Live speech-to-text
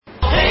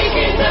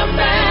the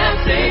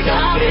message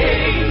of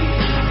faith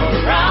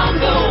around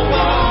the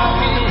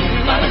world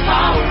by the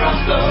power of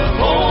the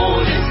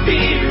Holy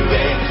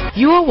Spirit.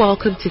 You are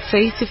welcome to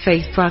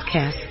Face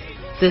broadcast.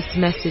 This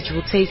message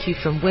will take you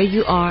from where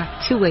you are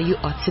to where you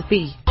ought to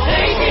be.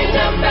 Taking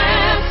the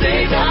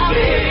message of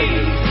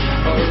faith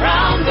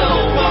around the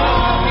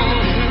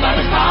world by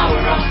the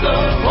power of the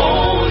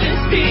Holy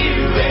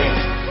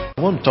Spirit.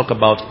 I want to talk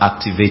about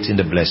activating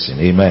the blessing.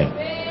 Amen.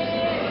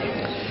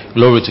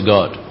 Glory to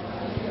God.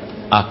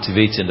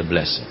 Activating the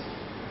blessing.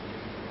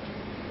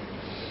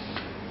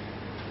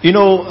 You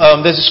know,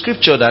 there's a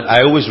scripture that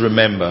I always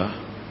remember.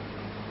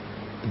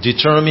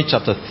 Deuteronomy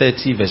chapter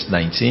 30 verse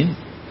 19.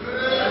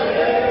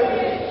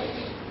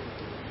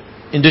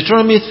 In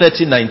Deuteronomy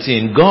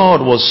 30:19,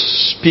 God was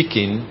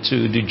speaking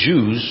to the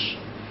Jews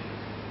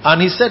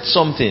and he said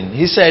something.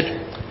 He said,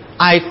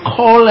 I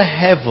call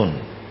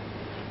heaven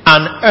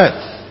and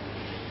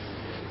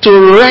earth to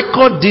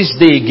record this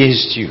day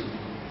against you,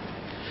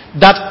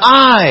 that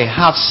I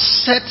have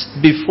set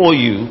before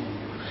you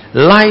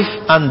life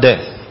and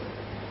death,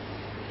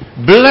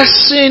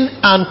 blessing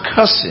and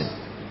cursing.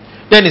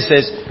 Then he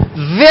says,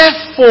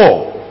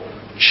 therefore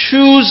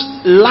choose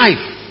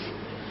life,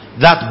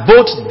 that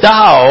both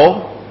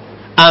thou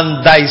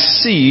and thy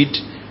seed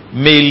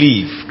may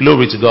live.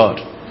 Glory to God.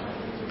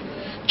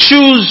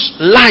 Choose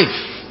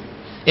life.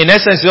 In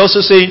essence, he's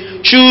also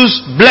saying,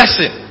 choose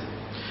blessing.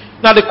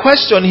 Now the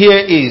question here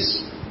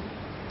is,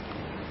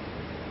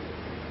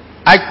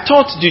 I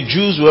thought the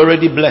Jews were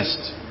already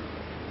blessed.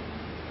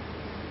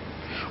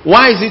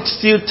 Why is it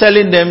still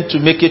telling them to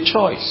make a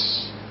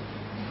choice?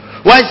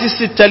 Why is it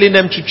still telling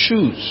them to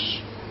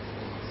choose?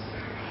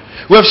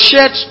 We have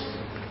shared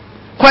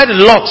quite a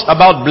lot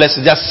about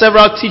blessing. There are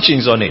several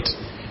teachings on it.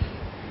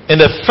 In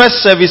the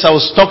first service, I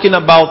was talking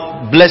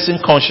about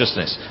blessing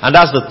consciousness. And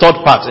that's the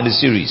third part in the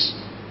series.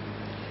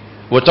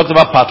 We talked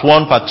about part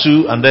 1, part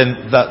 2, and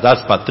then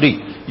that's part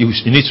 3. You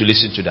need to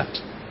listen to that.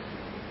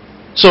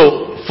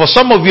 So, for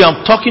some of you,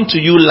 I'm talking to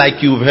you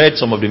like you've heard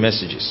some of the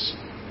messages.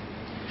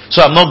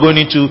 So I'm not going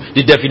into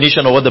the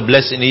definition of what the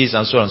blessing is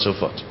and so on and so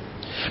forth.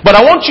 But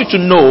I want you to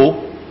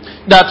know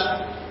that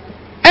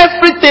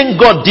everything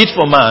God did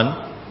for man,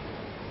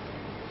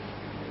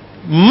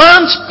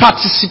 man's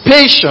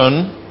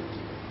participation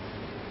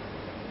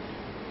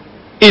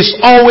is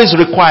always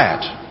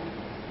required.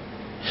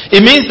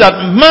 It means that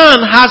man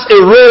has a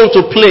role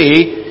to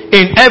play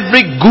in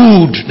every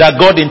good that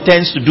God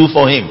intends to do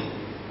for him.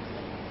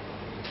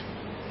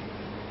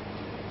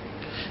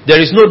 There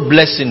is no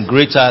blessing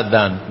greater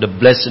than the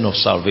blessing of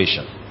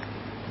salvation,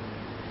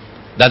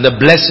 than the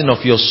blessing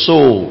of your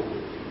soul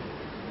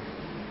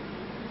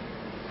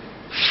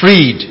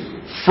freed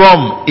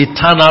from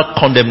eternal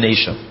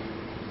condemnation.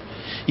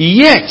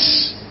 Yet,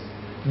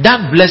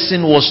 that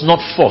blessing was not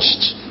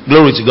forced.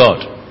 Glory to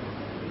God.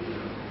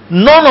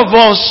 None of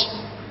us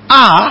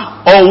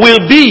are or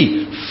will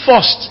be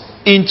forced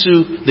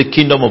into the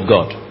kingdom of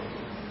God.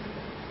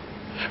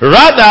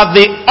 Rather,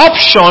 the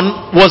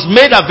option was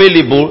made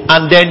available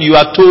and then you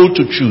are told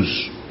to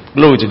choose.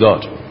 Glory to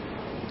God.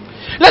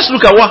 Let's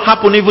look at what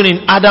happened even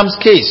in Adam's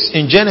case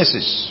in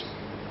Genesis.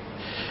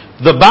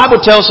 The Bible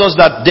tells us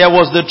that there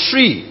was the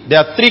tree. There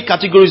are 3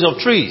 categories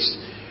of trees.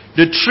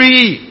 The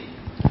tree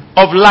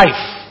of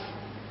life,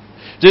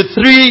 the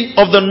tree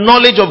of the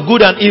knowledge of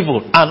good and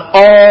evil, and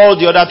all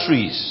the other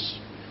trees.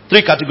 3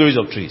 categories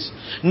of trees.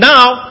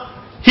 Now,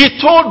 he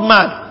told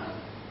man,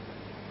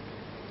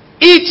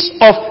 eat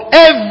of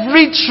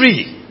every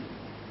tree.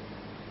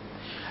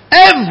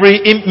 Every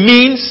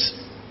means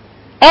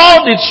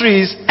all the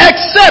trees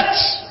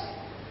except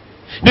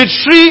the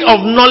tree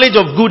of knowledge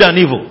of good and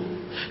evil.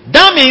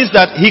 That means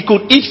that he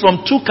could eat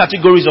from 2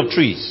 categories of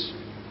trees.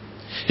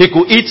 He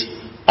could eat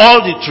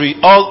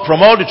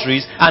from all the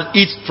trees and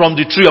eat from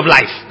the tree of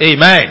life.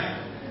 Amen.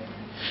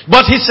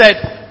 But he said,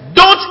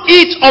 don't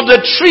eat of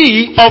the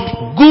tree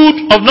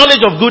of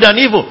knowledge of good and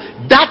evil.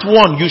 That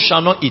one you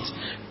shall not eat.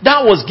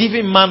 That was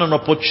giving man an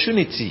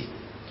opportunity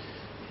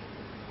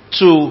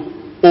to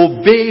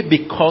obey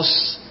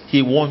because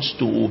he wants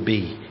to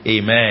obey.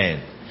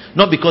 Amen.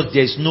 Not because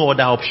there is no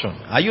other option.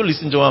 Are you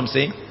listening to what I'm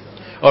saying?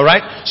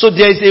 Alright? So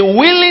there is a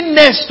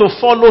willingness to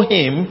follow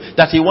him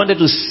that he wanted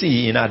to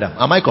see in Adam.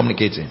 Am I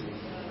communicating?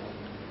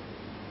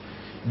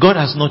 God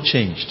has not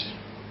changed.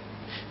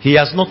 He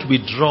has not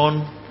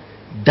withdrawn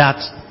that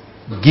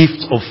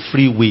gift of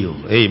free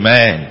will.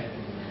 Amen.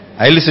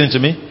 Are you listening to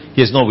me?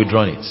 He has not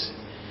withdrawn it.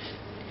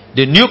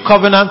 The New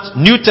Covenant,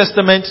 New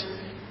Testament,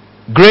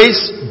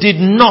 grace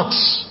did not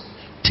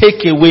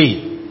take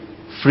away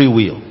free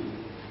will.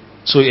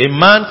 So a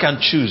man can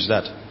choose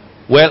that,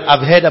 well,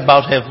 I've heard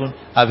about heaven,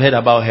 I've heard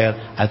about hell,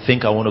 I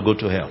think I want to go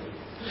to hell.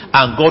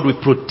 And God will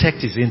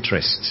protect his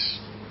interests.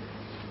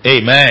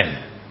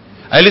 Amen.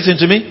 Are you listening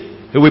to me?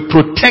 He will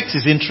protect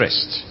his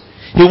interest.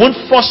 He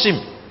won't force him.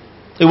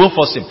 He won't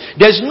force him.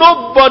 There's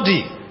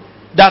nobody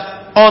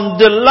that on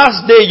the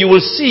last day you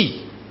will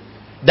see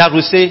that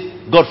will say,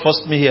 God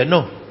forced me here.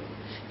 No.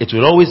 It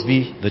will always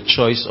be the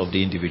choice of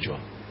the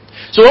individual.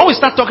 So when we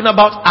start talking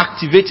about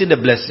activating the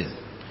blessing,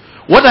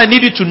 What I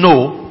need you to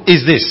know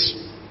is this.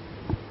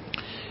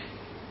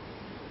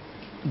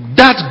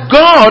 That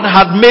God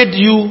had made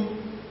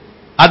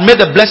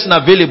the blessing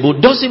available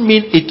doesn't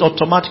mean it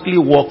automatically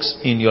works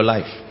in your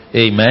life.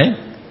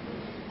 Amen.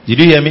 Did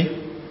you hear me?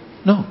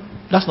 No,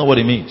 that's not what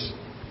it means.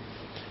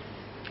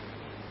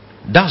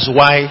 That's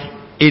why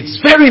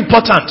it's very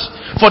important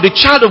for the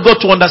child of God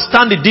to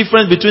understand the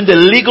difference between the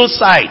legal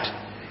side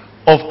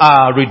of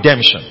our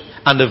redemption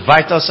and the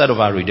vital side of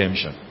our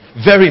redemption.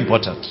 Very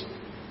important.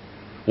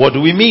 What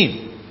do we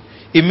mean?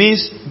 It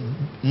means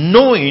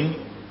knowing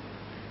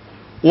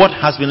what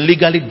has been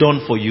legally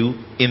done for you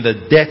in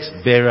the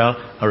death, burial,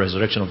 and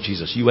resurrection of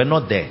Jesus. You were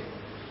not there.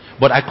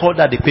 But I call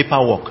that the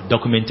paperwork,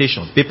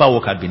 documentation.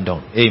 Paperwork had been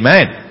done.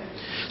 Amen.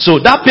 So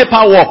that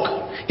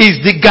paperwork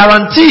is the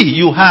guarantee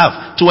you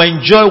have to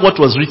enjoy what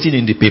was written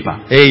in the paper.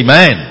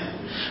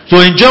 Amen.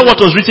 To enjoy what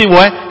was written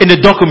where? In the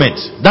document.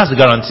 That's the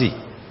guarantee.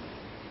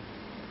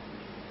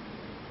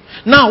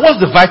 Now,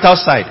 what's the vital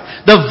side?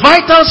 The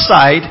vital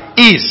side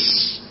is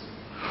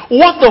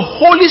what the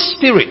Holy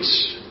Spirit,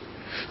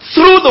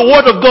 through the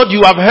Word of God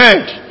you have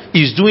heard,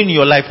 is doing in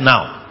your life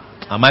now.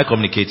 Am I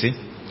communicating?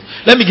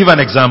 Let me give an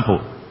example.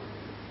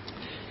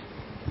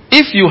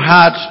 If you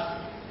had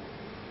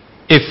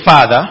a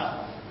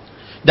father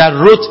that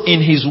wrote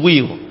in his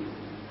will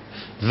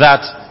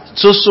that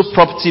so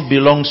property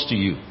belongs to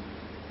you,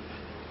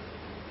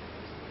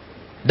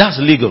 that's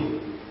legal.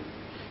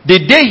 The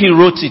day he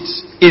wrote it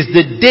is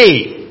the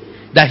day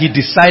that he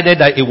decided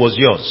that it was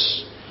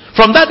yours.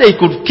 From that day he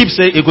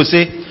could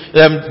say,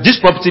 this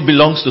property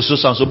belongs to so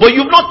and so, but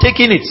you've not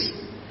taken it.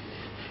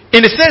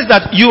 In the sense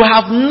that you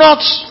have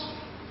not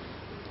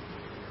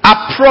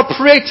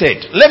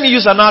appropriated. Let me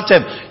use another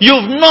term.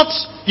 You've not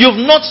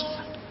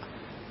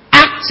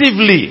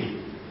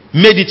actively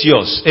made it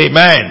yours.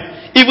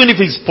 Amen. Even if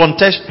it's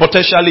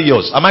potentially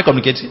yours. Am I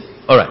communicating?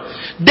 Alright.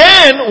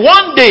 Then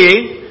one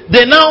day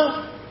they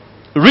now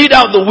read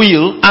out the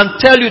will and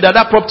tell you that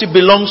property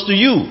belongs to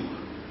you.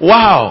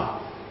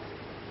 Wow.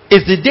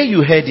 It's the day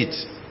you heard it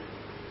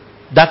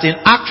that in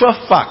actual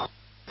fact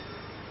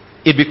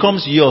it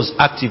becomes yours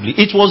actively.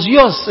 It was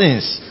yours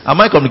since. Am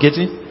I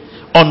communicating?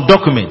 On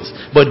documents,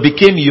 but it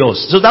became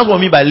yours. So that's what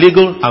I mean by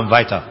legal and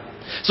vital.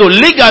 So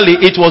legally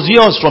it was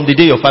yours from the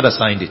day your father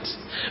signed it.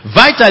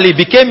 Vitally it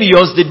became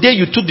yours the day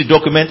you took the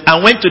document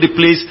and went to the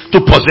place to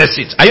possess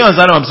it. Are you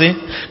understanding what I'm saying?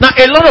 Now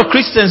a lot of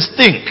Christians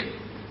think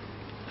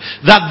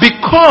that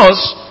because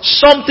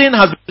something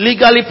has been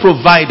legally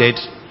provided,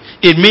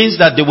 it means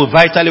that they will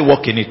vitally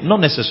walk in it.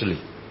 Not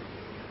necessarily.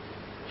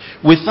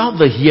 Without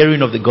the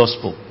hearing of the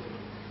gospel,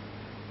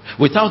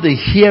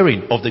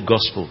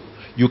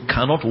 you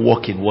cannot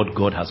walk in what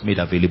God has made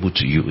available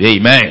to you.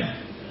 Amen.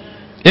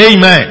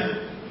 Amen.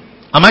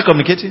 Am I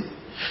communicating?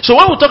 So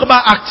when we talk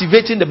about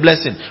activating the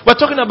blessing, we're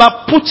talking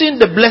about putting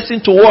the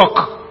blessing to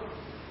work.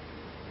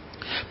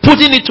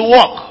 Putting it to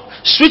work.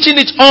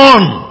 Switching it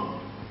on.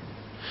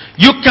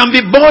 You can be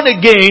born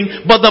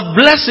again, but the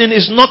blessing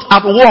is not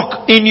at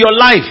work in your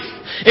life.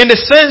 In the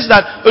sense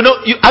that,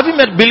 have you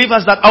met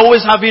believers that are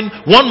always having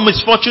one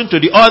misfortune to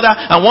the other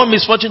and one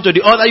misfortune to the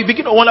other? You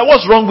begin to wonder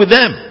what's wrong with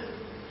them.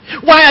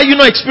 Why are you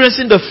not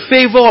experiencing the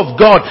favor of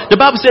God? The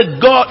Bible said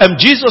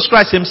Jesus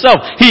Christ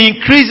himself, he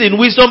increased in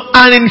wisdom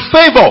and in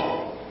favor,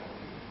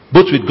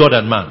 both with God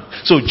and man.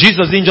 So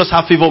Jesus didn't just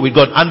have favor with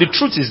God. And the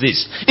truth is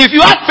this: if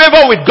you have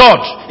favor with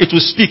God, it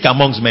will speak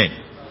amongst men.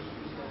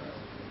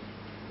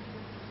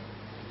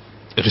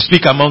 It will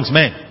speak amongst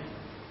men.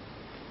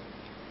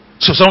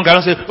 So someone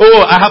cannot say,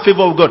 oh, I have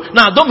favor with God.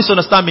 Now, don't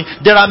misunderstand me.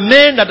 There are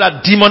men that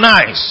are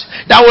demonized,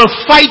 that will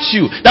fight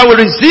you, that will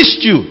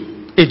resist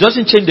you. It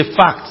doesn't change the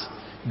fact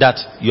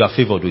that you are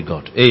favored with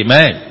God.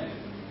 Amen.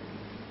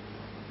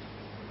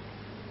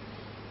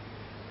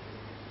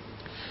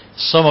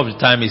 Some of the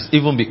time it's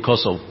even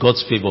because of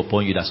God's favor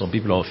upon you that some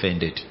people are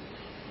offended.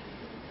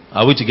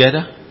 Are we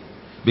together?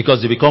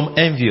 Because they become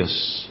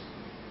envious.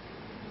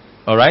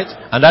 Alright?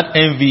 And that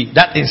envy,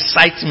 that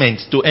incitement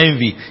to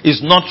envy is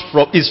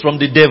from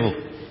the devil.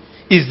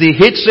 It's the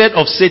hatred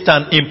of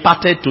Satan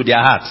imparted to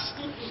their hearts.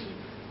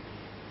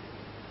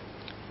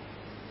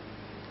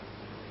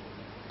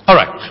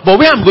 Alright. But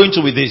where I'm going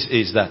to with this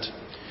is that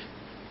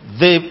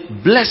the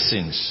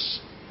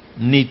blessings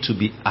need to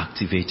be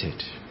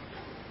activated.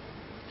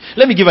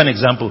 Let me give an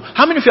example.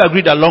 How many of you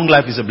agree that long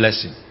life is a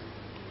blessing?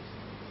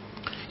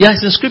 Yeah,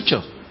 it's in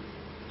scripture.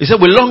 He said,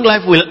 with long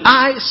life will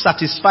I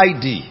satisfy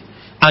thee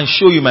and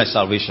show you my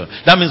salvation.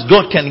 That means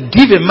God can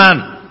give a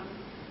man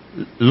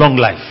long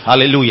life.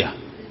 Hallelujah.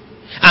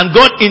 And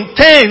God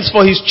intends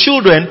for his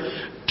children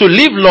to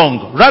live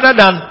long rather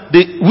than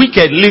the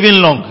wicked living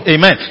long.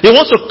 Amen. He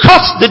wants to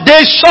cut the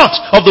days short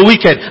of the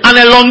wicked and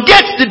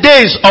elongate the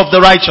days of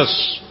the righteous.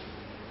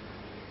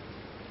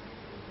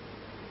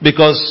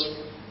 Because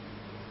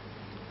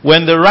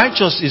when the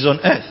righteous is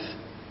on earth,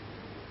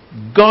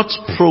 God's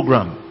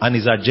program and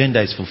his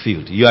agenda is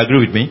fulfilled. You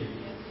agree with me?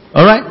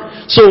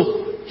 Alright? So,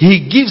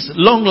 he gives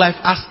long life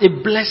as a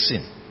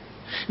blessing.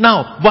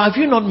 Now, but have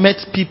you not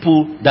met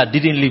people that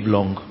didn't live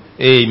long?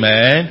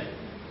 Amen.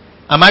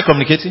 Am I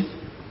communicating?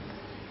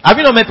 Have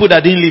you not met people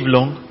that didn't live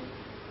long?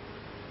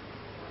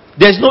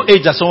 There's no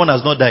age that someone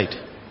has not died.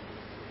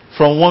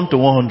 From 1 to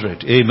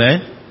 100.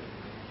 Amen.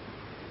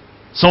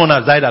 Someone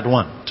has died at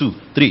 1, 2,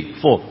 3,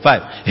 4,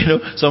 5. You know,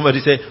 somebody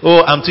said,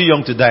 oh, I'm too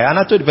young to die. And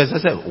I told the person, I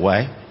said,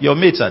 why? Your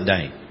mates are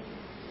dying.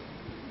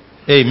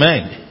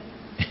 Amen.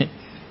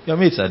 Your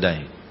mates are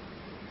dying.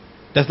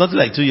 There's nothing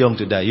like too young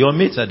to die. Your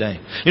mates are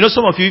dying. You know,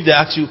 some of you, if they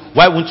ask you,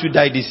 why won't you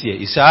die this year?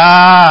 You say,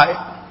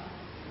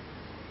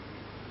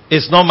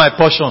 it's not my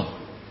portion.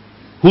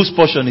 Whose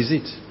portion is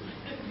it?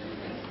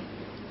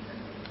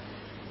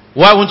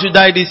 Why won't you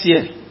die this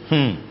year?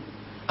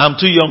 I'm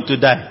too young to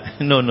die.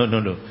 No.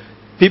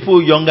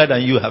 People younger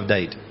than you have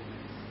died.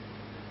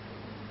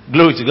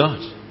 Glory to God.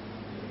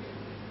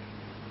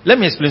 Let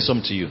me explain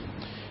something to you.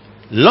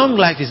 Long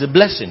life is a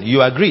blessing.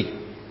 You agree?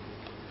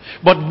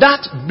 But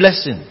that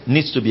blessing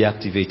needs to be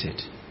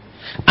activated.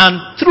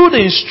 And through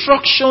the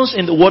instructions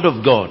in the Word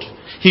of God,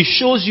 He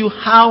shows you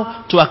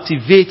how to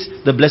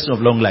activate the blessing of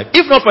long life.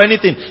 If not for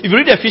anything, if you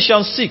read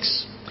Ephesians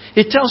 6,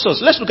 it tells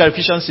us, let's look at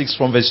Ephesians 6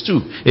 from verse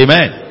 2.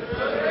 Amen.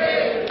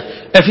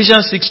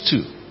 Ephesians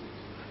 6:2.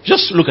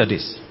 Just look at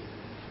this.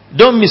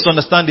 Don't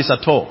misunderstand this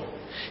at all.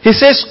 He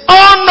says,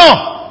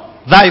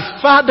 honor thy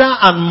father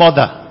and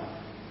mother,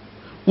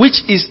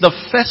 which is the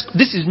first.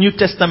 This is New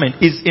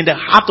Testament, is in the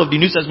heart of the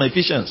New Testament,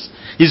 Ephesians.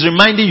 He's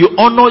reminding you,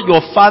 honor your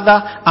father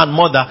and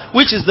mother,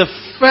 which is the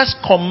first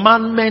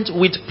commandment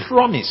with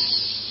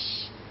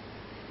promise.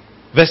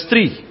 Verse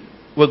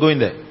 3, we're going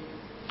there.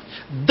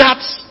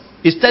 That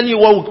is telling you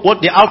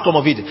what the outcome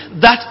of it is.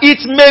 That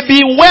it may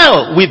be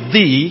well with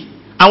thee.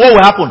 And what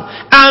will happen?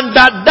 And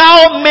that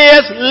thou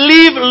mayest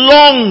live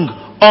long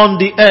on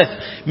the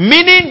earth.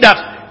 Meaning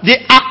that the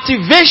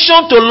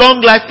activation to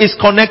long life is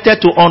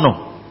connected to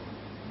honor.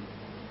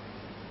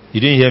 You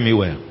didn't hear me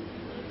well.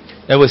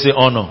 I will say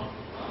honor.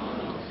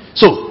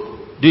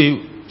 So,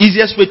 the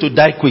easiest way to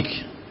die quick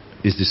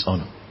is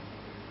dishonor.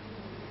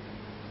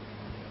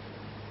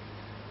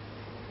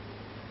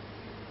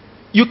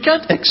 You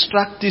can't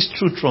extract this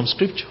truth from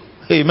Scripture.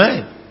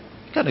 Amen.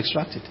 You can't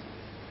extract it.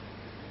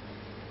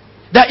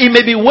 That it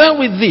may be well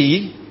with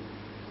thee,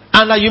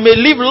 and that you may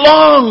live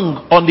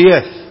long on the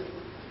earth.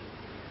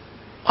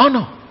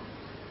 Honor.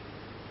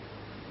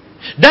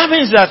 That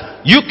means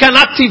that you can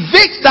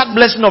activate that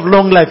blessing of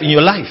long life in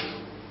your life.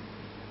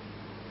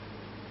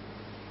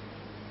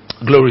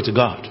 Glory to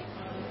God.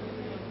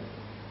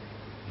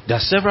 There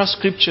are several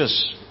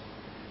scriptures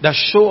that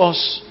show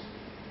us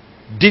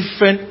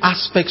different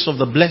aspects of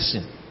the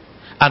blessing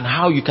and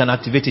how you can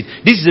activate it.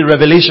 This is a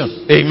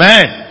revelation.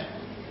 Amen.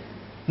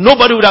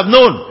 Nobody would have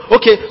known.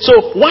 Okay,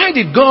 so why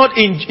did God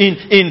in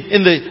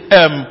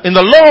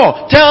the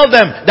law tell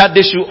them that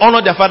they should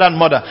honor their father and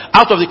mother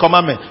out of the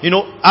commandment? You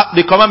know,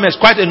 the commandments,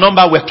 quite a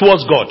number were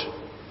towards God.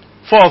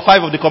 4 or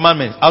 5 of the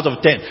commandments out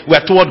of 10 were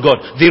toward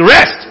God. The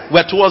rest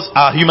were towards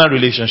our human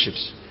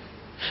relationships.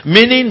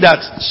 Meaning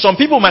that some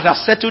people might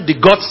have settled the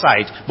God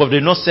side, but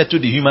they not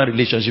settled the human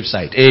relationship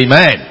side.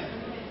 Amen.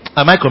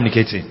 Am I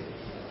communicating?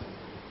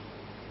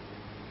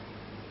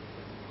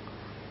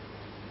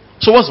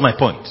 So what's my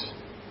point?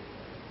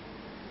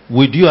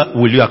 Will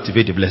you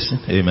activate the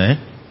blessing? Amen.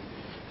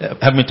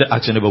 Have me to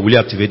ask your neighbor, will you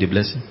activate the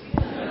blessing?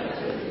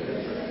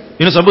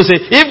 You know, some people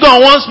say, if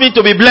God wants me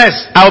to be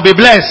blessed, I'll be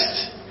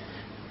blessed.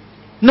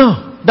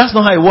 No, that's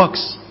not how it works.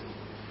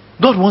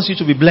 God wants you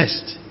to be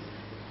blessed.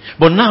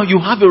 But now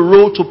you have a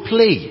role to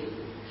play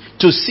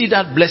to see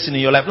that blessing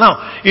in your life.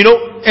 Now, you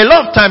know, a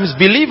lot of times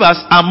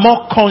believers are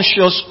more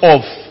conscious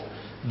of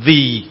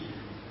the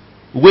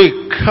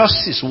way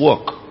curses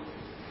work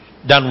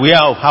than we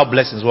are of how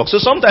blessings work. So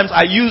sometimes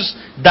I use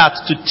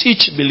that to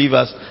teach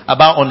believers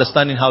about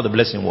understanding how the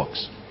blessing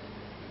works.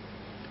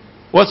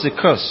 What's a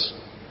curse?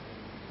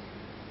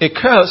 A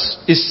curse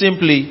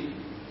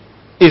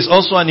is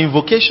also an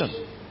invocation.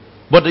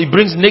 But it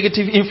brings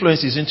negative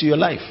influences into your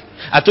life.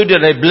 I told you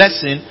that a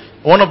blessing,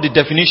 one of the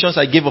definitions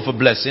I gave of a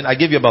blessing, I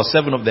gave you about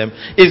 7 of them,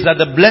 is that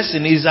the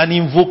blessing is an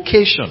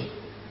invocation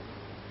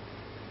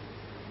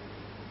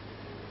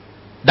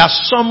that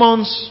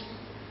summons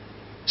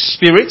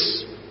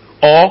spirits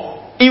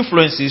or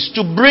influences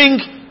to bring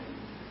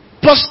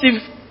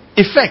positive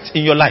effect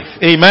in your life.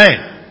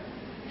 Amen.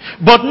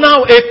 But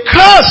now a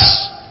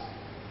curse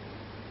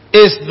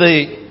is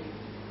the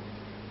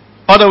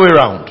other way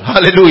around.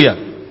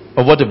 Hallelujah.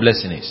 Of what a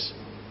blessing is.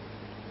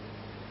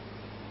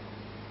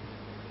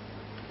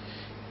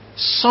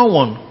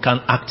 Someone can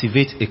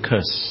activate a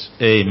curse.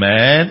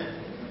 Amen.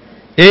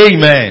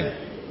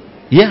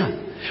 Amen. Yeah.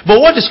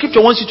 But what the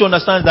scripture wants you to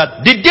understand is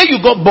that the day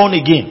you got born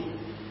again,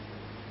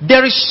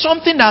 there is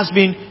something that has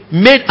been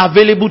made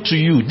available to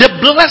you. The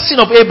blessing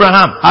of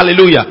Abraham.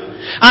 Hallelujah.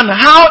 And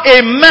how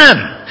a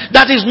man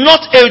that is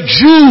not a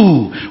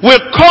Jew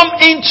will come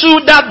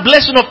into that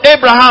blessing of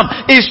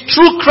Abraham is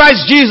through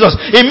Christ Jesus.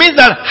 It means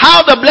that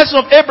how the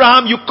blessing of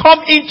Abraham, you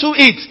come into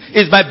it,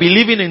 is by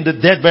believing in the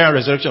death, burial,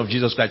 and resurrection of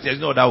Jesus Christ.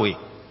 There's no other way.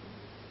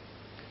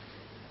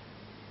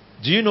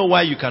 Do you know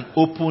why you can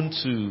open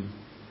to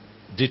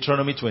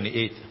Deuteronomy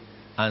 28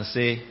 and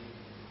say,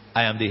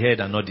 I am the head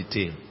and not the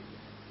tail?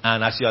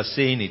 And as you are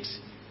saying it,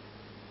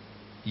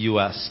 you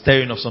are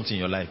stirring up something in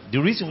your life. The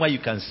reason why you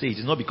can say it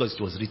is not because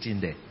it was written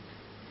there.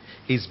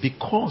 It's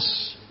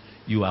because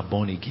you are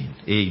born again.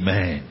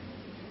 Amen.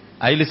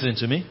 Are you listening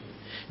to me?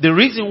 The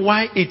reason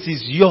why it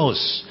is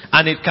yours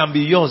and it can be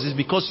yours is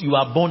because you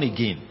are born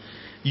again.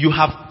 You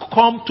have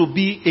come to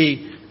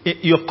be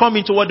you have come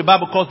into what the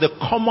Bible calls the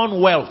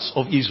commonwealth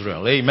of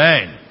Israel.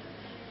 Amen.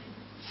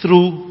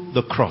 Through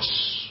the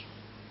cross.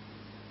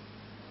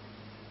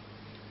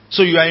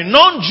 So you are a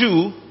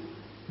non-Jew,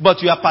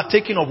 but you are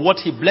partaking of what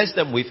he blessed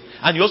them with,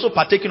 and you're also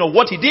partaking of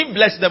what he didn't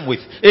bless them with.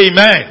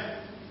 Amen.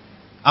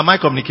 Am I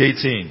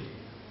communicating?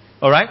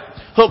 Alright?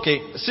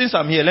 Okay, since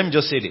I'm here, let me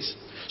just say this.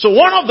 So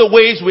one of the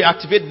ways we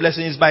activate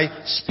blessing is by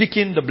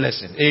speaking the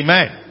blessing.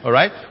 Amen.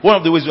 Alright? One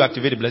of the ways we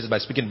activate the blessing is by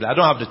speaking the blessing. I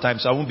don't have the time,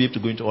 so I won't be able to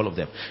go into all of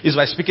them. It's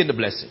by speaking the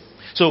blessing.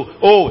 So,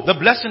 the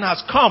blessing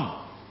has come.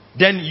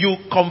 Then you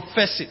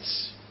confess it.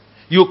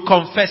 You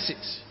confess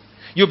it.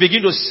 You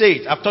begin to say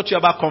it. I've taught you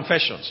about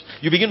confessions.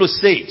 You begin to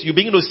say it. You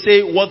begin to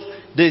say what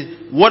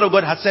the Word of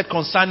God has said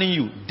concerning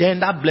you. Then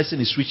that blessing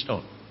is switched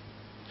on.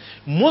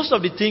 Most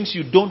of the things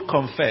you don't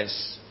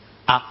confess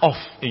are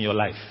off in your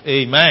life.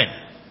 Amen.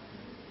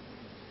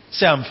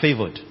 Say, I'm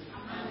favored.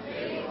 I'm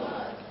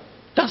favored.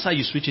 That's how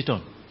you switch it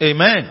on.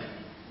 Amen.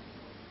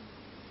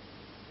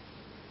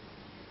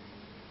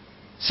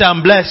 Say,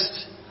 I'm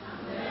blessed.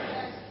 I'm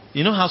blessed.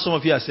 You know how some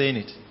of you are saying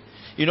it?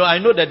 You know, I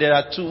know that there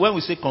are two. When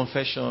we say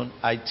confession,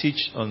 I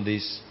teach on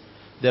this.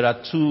 There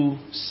are two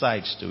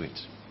sides to it.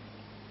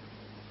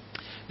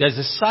 There's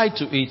a side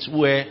to it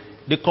where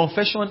the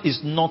confession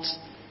is not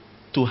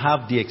to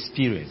have the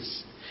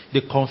experience.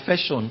 The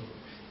confession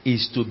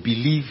is to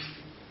believe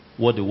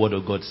what the Word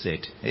of God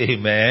said.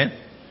 Amen.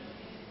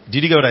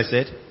 Did you get what I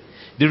said?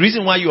 The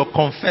reason why you are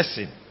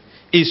confessing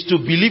is to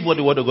believe what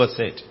the Word of God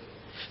said.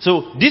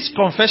 So this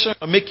confession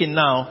you're making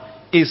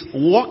now is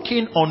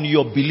working on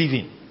your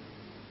believing.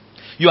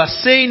 You are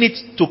saying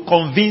it to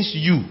convince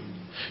you.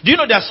 Do you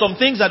know there are some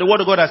things that the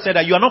Word of God has said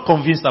that you are not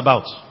convinced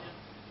about?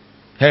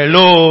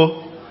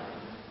 Hello?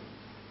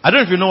 I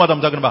don't know if you know what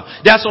I'm talking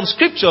about. There are some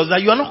scriptures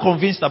that you are not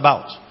convinced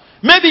about.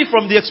 Maybe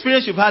from the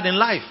experience you've had in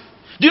life.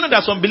 Do you know there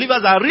are some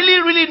believers that are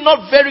really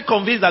not very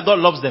convinced that God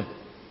loves them?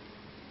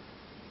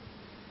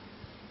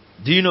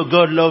 Do you know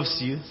God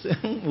loves you?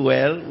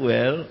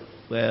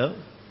 Well.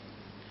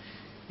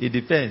 It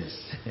depends.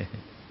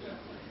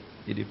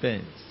 It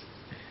depends.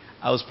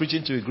 I was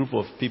preaching to a group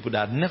of people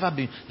that had never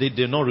been,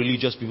 they're not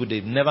religious people.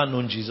 They've never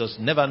known Jesus,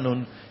 never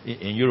known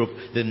in Europe.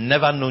 They've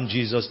never known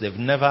Jesus. They've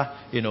never,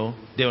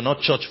 they are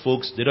not church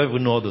folks. They don't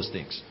even know all those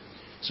things.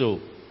 So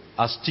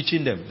I was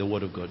teaching them the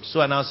Word of God.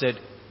 So I now said,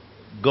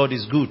 God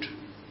is good.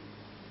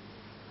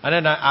 And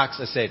then I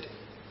said,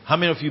 how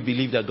many of you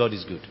believe that God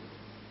is good?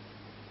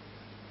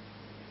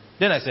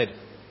 Then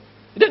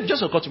it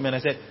just occurred to me and I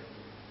said,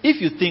 if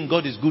you think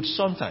God is good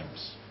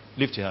sometimes,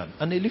 lift your hand.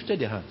 And they lifted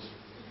their hands.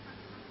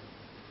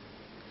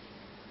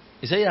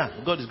 He said,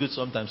 yeah, God is good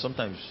sometimes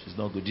it's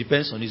not good.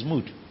 Depends on his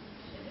mood.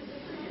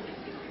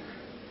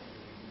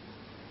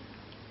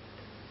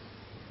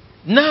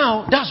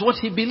 Now, that's what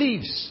he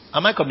believes.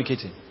 Am I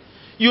communicating?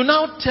 You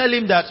now tell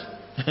him that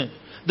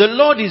the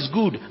Lord is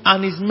good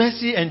and his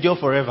mercy endure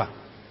forever.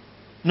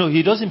 No,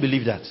 he doesn't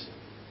believe that.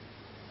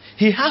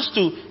 He has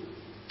to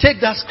take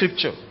that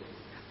scripture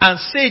and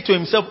say it to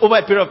himself over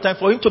a period of time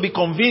for him to be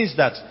convinced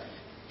that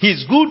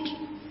he's good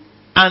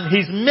and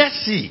his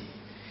mercy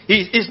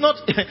his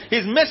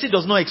mercy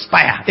does not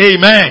expire.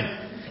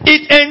 Amen.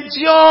 It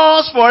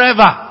endures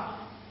forever.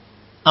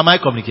 Am I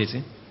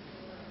communicating?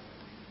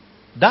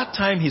 That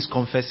time he's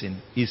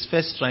confessing, he's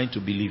first trying to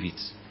believe it.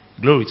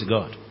 Glory to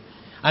God.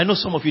 I know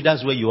some of you,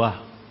 that's where you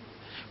are.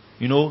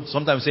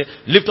 Sometimes say,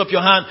 lift up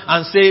your hand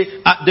and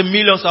say, the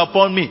millions are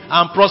upon me.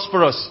 I'm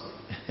prosperous.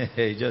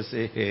 Just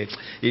say, hey,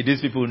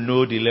 these people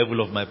know the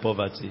level of my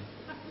poverty.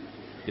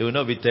 They will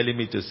not be telling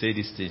me to say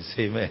these things.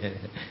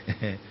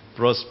 Amen.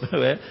 Well,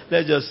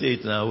 let's just say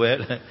it now. Well,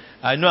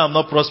 I know I'm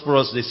not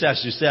prosperous. They say I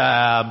should say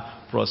I am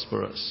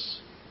prosperous.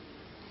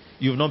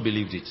 You've not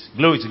believed it.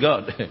 Glory to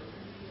God.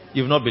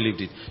 You've not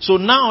believed it. So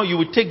now you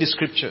will take the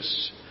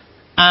scriptures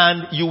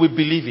and you will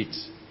believe it.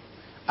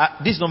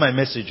 This is not my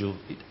message.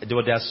 There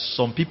are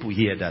some people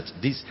here that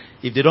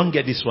if they don't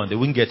get this one, they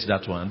won't get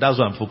that one. That's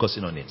why I'm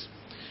focusing on it.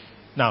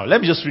 Now, let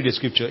me just read the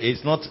scripture.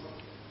 It's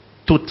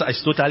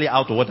totally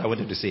out of what I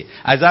wanted to say.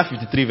 Isaiah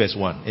 53 verse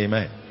 1.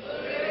 Amen.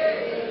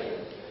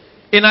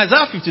 In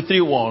Isaiah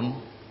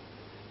 53:1,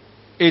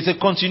 it's a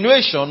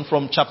continuation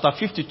from chapter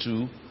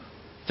 52,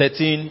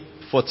 13,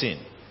 14.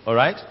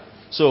 Alright?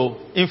 So,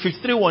 in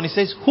 53:1, it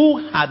says,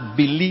 who had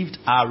believed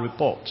our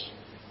report?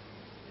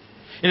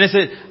 And it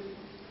says,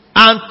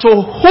 and to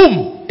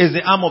whom is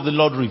the arm of the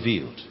Lord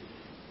revealed?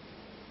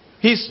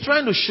 He's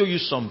trying to show you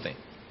something.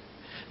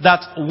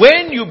 That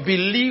when you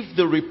believe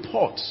the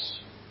reports,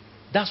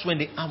 that's when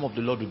the arm of the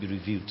Lord will be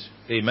revealed.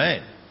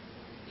 Amen.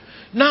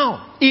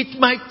 Now, it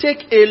might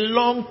take a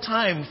long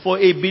time for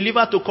a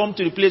believer to come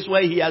to the place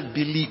where he has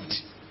believed.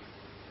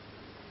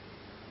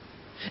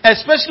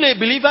 Especially a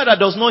believer that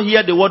does not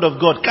hear the word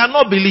of God,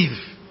 cannot believe.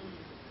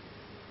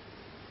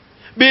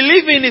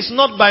 Believing is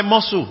not by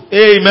muscle.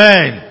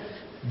 Amen.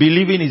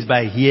 Believing is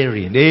by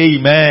hearing.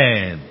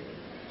 Amen.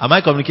 Am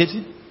I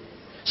communicating?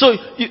 So,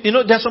 you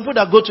know, there's some people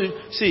that go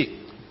to,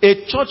 see,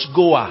 a church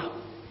goer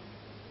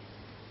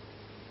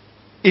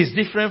is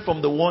different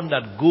from the one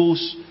that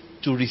goes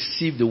to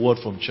receive the word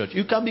from church.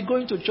 You can be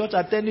going to church,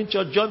 attending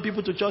church, join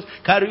people to church,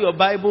 carry your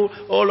Bible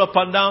all up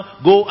and down,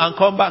 go and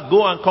come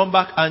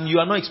back, and you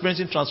are not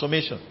experiencing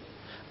transformation.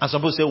 And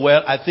some people say,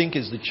 well, I think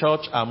it's the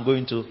church I'm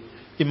going to.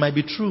 It might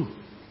be true.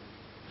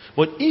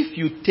 But if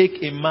you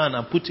take a man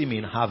and put him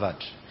in Harvard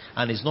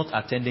and he's not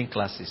attending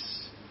classes,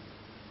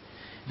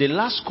 the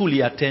last school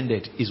he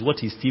attended is what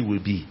he still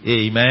will be.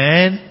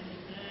 Amen.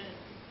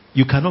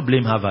 You cannot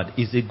blame Harvard.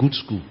 It's a good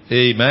school.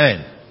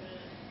 Amen.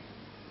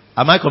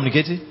 Am I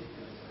communicating?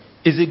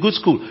 It's a good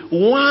school.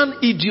 One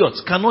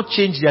idiot cannot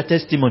change their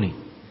testimony.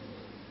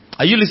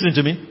 Are you listening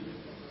to me?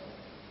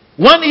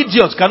 One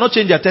idiot cannot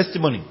change their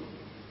testimony.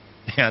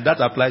 And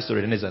that applies to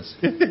Renaissance.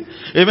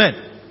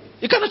 Amen.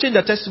 You cannot change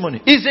their testimony.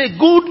 It's a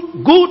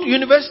good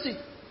university.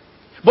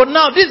 But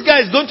now this guy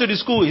is going to the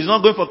school. He's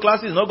not going for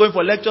classes. He's not going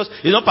for lectures.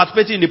 He's not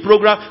participating in the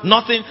program.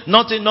 Nothing.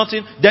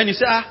 Then you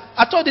say,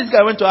 I thought this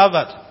guy went to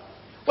Harvard.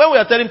 When we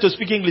are telling him to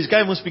speak English, he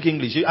can't even speak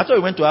English. I thought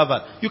he went to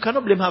Harvard. You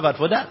cannot blame Harvard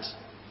for that.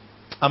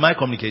 Am I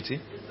communicating?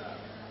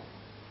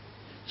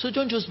 So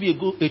don't just be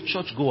a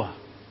church goer.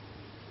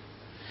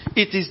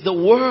 It is the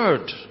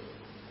word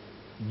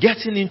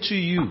getting into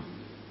you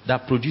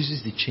that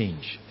produces the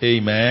change.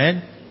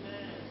 Amen.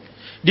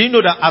 Do you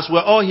know that as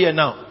we're all here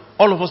now,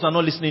 all of us are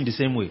not listening the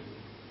same way?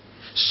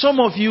 Some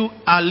of you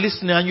are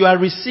listening and you are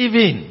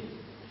receiving,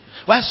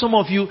 while some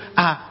of you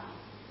are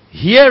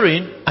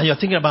hearing and you're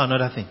thinking about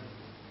another thing.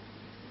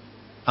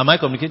 Am I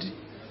communicating?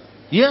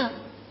 Yeah.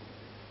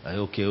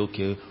 Okay.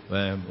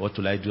 What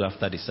will I do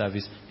after the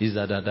service? Is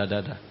that.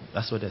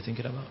 That's what they're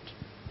thinking about.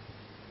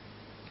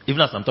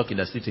 Even as I'm talking,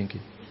 they're still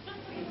thinking.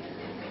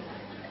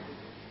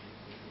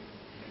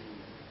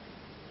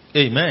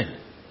 Amen.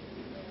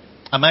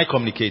 Am I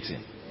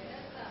communicating?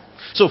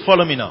 So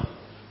follow me now.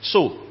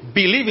 So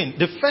believing,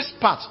 the first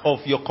part of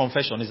your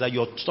confession is that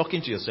you're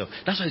talking to yourself.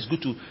 That's why it's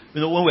good to,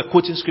 when we're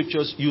quoting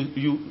scriptures,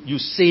 you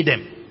say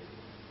them.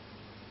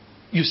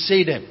 You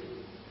say them.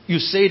 You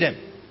say them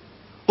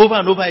over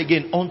and over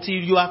again until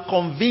you are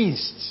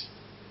convinced.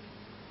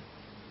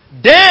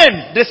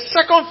 Then the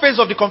second phase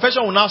of the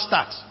confession will now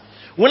start.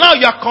 Well, now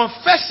you are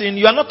confessing,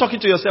 you are not talking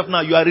to yourself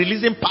now, you are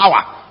releasing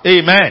power.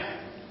 Amen.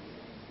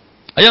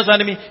 Are you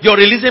understanding me? You're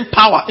releasing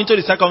power into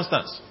the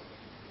circumstance.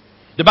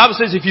 The Bible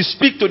says if you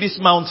speak to this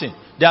mountain,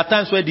 there are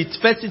times where the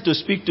first thing to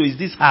speak to is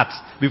this heart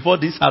before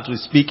this heart will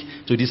speak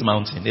to this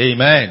mountain.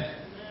 Amen.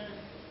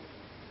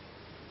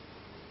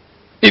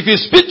 If you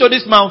speak to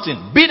this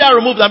mountain, be thou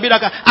removed and be thou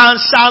cast, and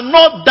shall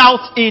not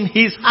doubt in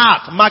his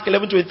heart. Mark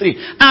 11:23.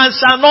 And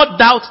shall not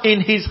doubt in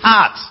his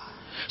heart.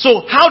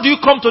 So how do you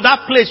come to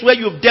that place where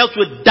you've dealt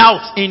with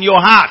doubt in your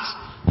heart?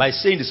 By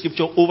saying the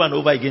scripture over and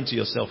over again to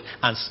yourself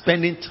and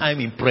spending time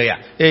in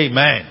prayer.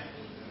 Amen.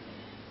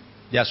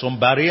 There are some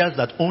barriers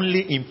that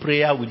only in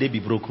prayer will they be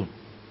broken.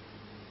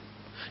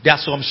 There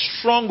are some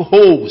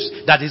strongholds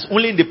that is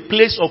only in the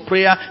place of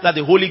prayer that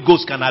the Holy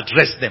Ghost can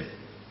address them.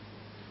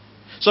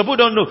 Some people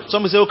don't know.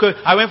 Some say, okay,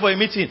 I went for a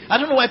meeting. I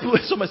don't know why people,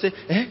 some say,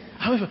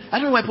 I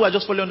don't know why people are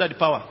just falling under the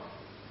power.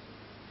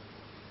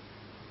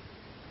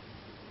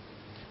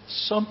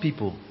 Some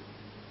people,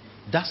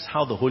 that's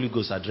how the Holy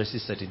Ghost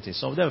addresses certain things.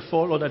 Some of them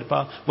fall under the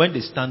power. When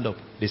they stand up,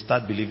 they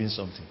start believing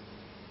something.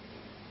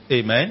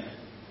 Amen.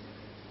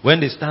 When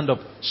they stand up,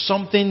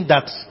 something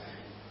that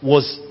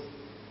was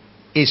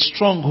a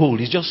stronghold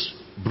is just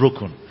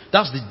broken.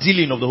 That's the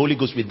dealing of the Holy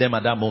Ghost with them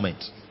at that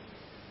moment.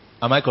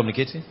 Am I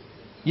communicating?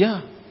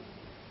 Yeah.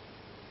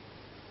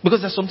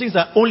 Because there's some things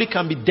that only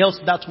can be dealt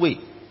that way.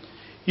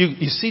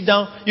 You sit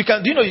down, you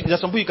can, do you know,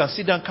 there's some people you can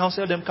sit down,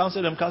 counsel them.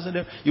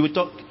 You will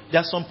talk. There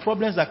are some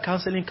problems that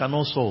counseling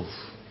cannot solve.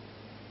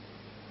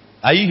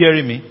 Are you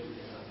hearing me?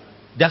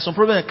 There are some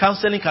problems that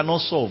counseling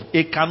cannot solve.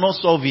 It cannot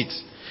solve it.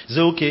 Say,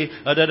 okay,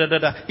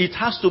 It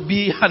has to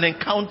be an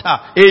encounter.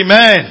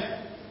 Amen.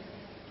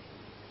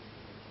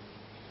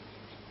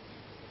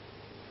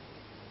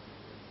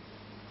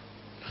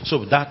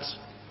 So that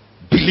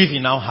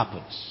believing now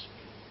happens.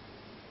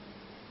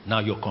 Now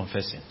you're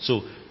confessing.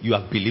 So you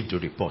have believed the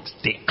report.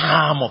 The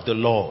arm of the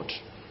Lord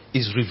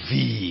is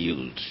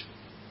revealed.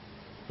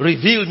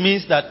 Revealed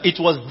means that it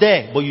was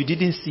there, but you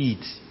didn't see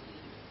it.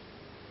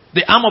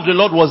 The arm of the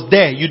Lord was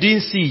there, you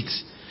didn't see it.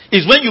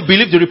 It's when you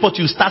believe the report,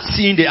 you start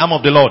seeing the arm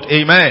of the Lord.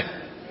 Amen.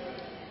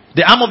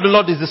 The arm of the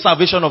Lord is the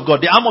salvation of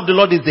God. The arm of the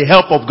Lord is the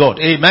help of God.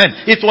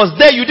 Amen. It was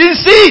there, you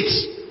didn't see it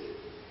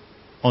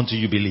until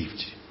you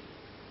believed.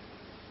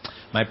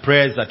 My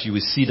prayer is that you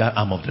will see that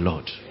arm of the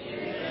Lord.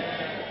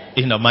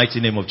 In the mighty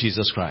name of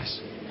Jesus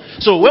Christ.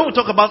 So when we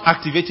talk about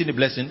activating the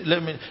blessing,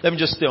 let me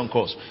just stay on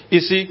course. You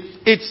see,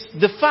 it's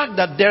the fact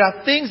that there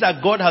are things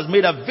that God has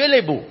made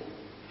available,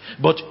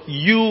 but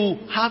you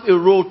have a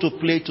role to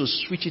play to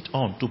switch it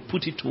on, to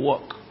put it to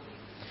work.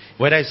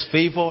 Whether it's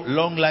favor,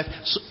 long life,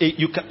 so,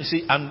 you can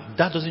see, and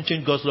that doesn't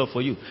change God's love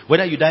for you.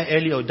 Whether you die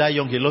early or die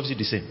young, He loves you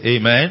the same.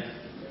 Amen.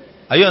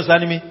 Are you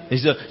understanding me?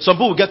 Some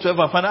people get to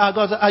heaven and find out,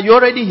 God, are you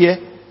already here?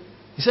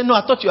 He said, no,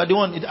 I thought you are the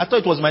one. I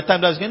thought it was my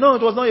time. No,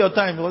 it was not your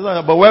time. It was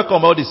not, but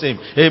welcome all the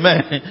same. Amen.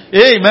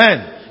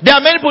 Amen. There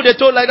are many people they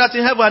told like that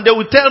in heaven and they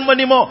will tell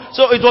many more.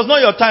 So it was not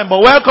your time,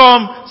 but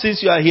welcome since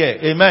you are here.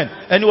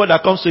 Amen. Anyone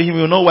that comes to Him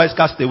will know why it's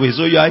cast away.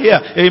 So you are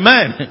here.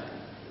 Amen.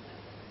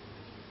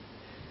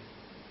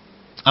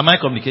 Am I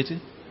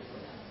communicating?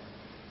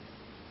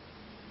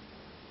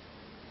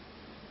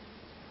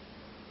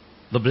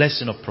 The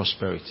blessing of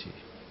prosperity.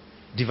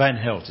 Divine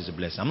health is a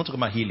blessing. I'm not talking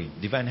about healing.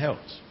 Divine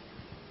health.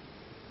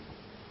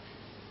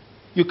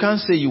 You can't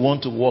say you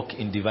want to walk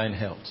in divine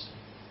health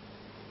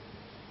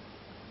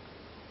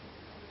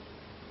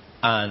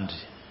and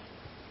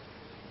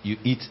you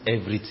eat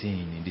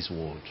everything in this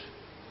world.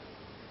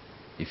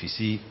 If you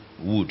see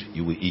wood,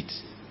 you will eat.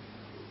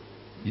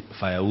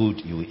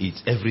 Firewood, you will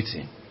eat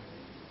everything.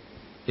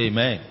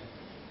 Amen.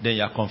 Then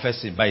you are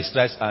confessing, by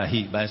stripes I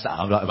healed. By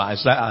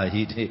stripes I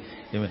healed.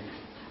 Amen.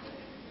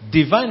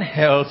 Divine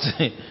health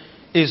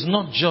is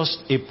not just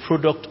a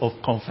product of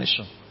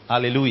confession.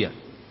 Hallelujah.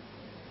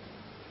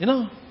 You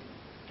know,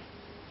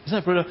 it's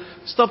not a product.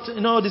 Stop. You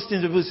know all these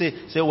things people say,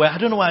 well, I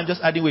don't know why I'm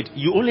just adding weight.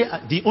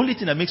 The only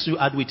thing that makes you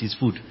add weight is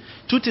food.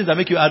 Two things that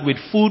make you add weight: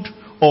 food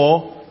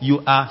or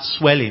you are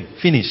swelling.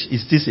 Finish.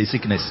 Is this a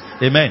sickness?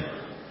 Amen.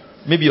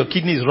 Maybe your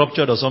kidney is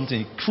ruptured or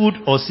something. Food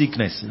or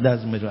sickness.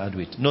 That's make you add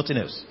weight. Nothing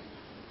else.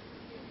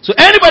 So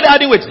anybody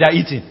adding weight, they are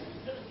eating.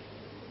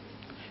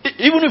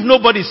 Even if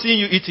nobody's seeing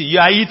you eating, you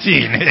are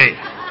eating.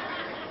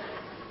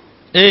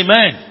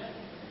 Amen.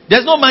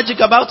 There's no magic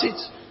about it.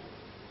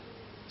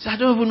 So I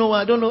don't even know.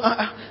 I don't know.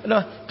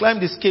 No, climb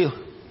the scale.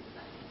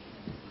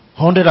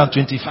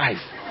 125.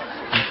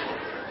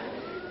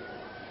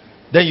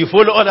 Then you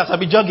follow others. I'll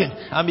be jogging.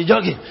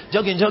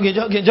 Jogging.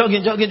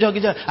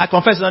 I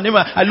confess in the name.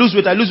 I lose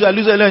weight.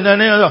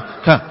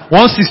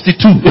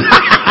 162.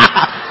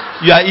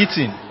 You are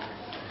eating.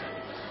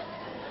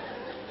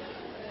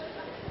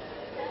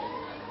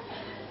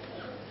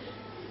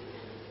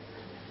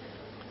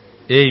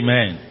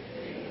 Amen.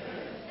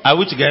 Are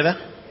we together?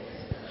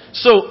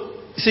 So,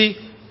 see,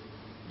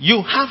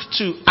 you have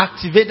to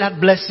activate that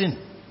blessing.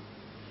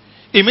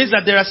 It means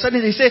that there are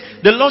certain, he said,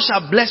 the Lord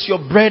shall bless your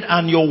bread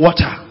and your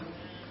water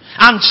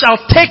and shall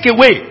take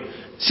away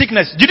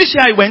sickness. Did you see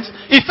how he went?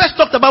 He first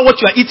talked about what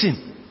you are eating.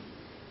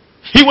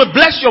 He will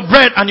bless your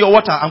bread and your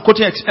water. I'm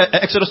quoting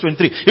Exodus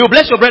 23. He will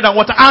bless your bread and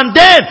water and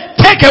then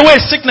take away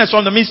sickness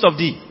from the midst of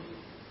thee.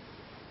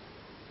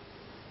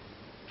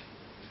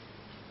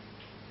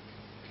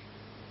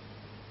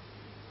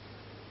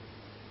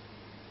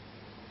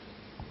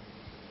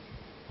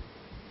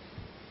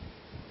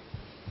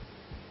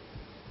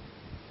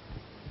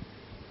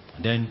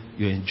 Then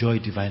you enjoy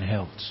divine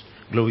health.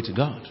 Glory to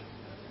God.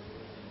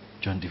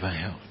 Enjoy divine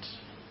health.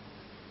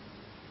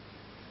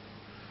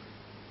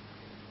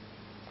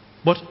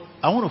 But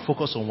I want to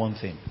focus on one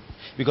thing.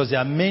 Because there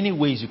are many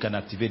ways you can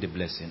activate the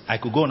blessing. I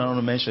could go on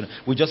and mention.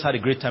 We just had a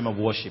great time of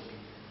worship.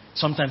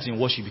 Sometimes in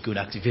worship you could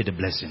activate the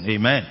blessing.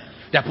 Amen.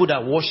 They put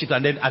that worship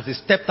and then as they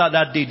stepped out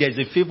that day, there's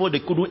a favor they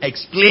couldn't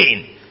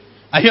explain.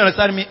 Are you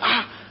understanding me?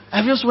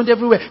 I just went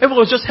everywhere. Everyone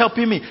was just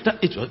helping me.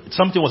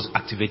 Something was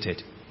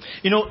activated.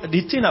 You know,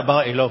 the thing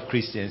about a lot of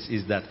Christians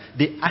is that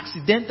they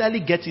accidentally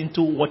get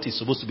into what is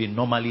supposed to be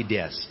normally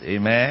theirs.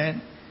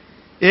 Amen.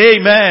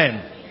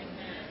 Amen.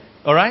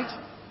 Alright?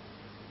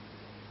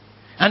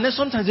 And then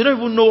sometimes they don't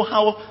even know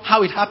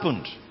how it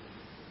happened.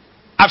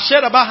 I've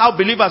shared about how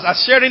believers are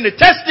sharing the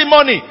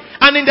testimony.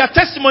 And in their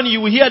testimony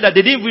you will hear that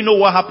they didn't even know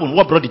what happened.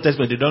 What brought the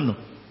testimony, they don't know.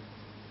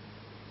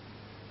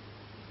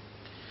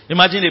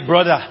 Imagine a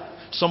brother.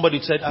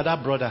 Somebody said,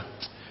 that brother,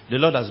 the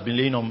Lord has been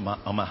laying on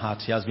my heart.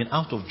 He has been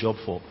out of job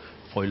for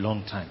a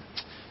long time.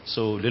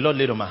 So the Lord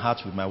laid on my heart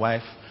with my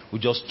wife. We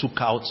just took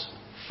out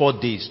 4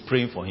 days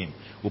praying for him.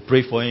 We'll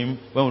pray for him.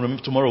 When we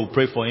remember tomorrow, we'll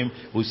pray for him.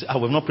 We'll say,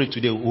 we've not prayed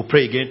today. We'll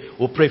pray again.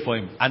 We'll pray for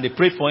him. And they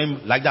prayed for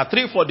him like that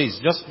 3 or 4 days.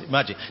 Just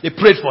imagine. They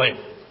prayed for him.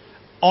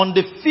 On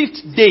the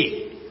 5th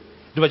day,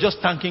 they were just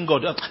thanking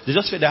God. They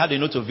just felt they had a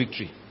note of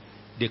victory.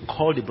 They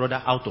called the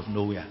brother out of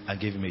nowhere and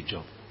gave him a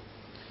job.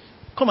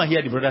 Come and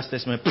hear the brother's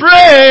testimony.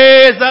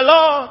 Praise the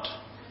Lord.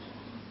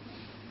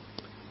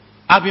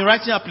 I've been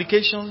writing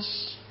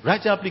applications.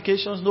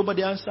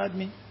 Nobody answered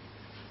me.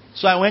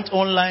 So I went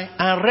online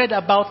and read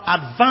about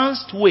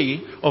advanced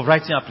way of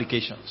writing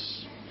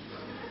applications.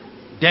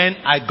 Then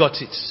I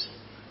got it.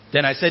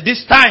 Then I said,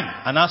 this time,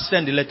 and I'll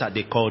send the letter.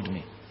 They called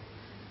me.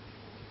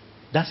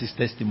 That's his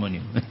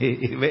testimony.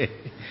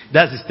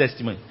 That's his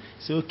testimony.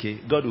 So okay,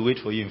 God will wait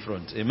for you in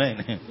front.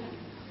 Amen.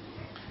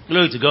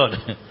 Glory to God.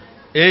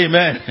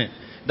 Amen.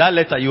 That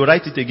letter, you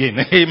write it again.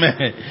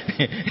 Amen.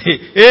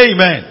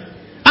 Amen.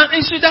 And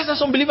you see, that's how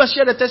some believers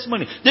share the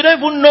testimony. They don't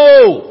even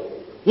know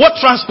what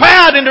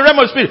transpired in the realm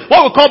of the spirit.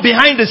 What we call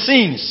behind the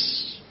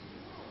scenes.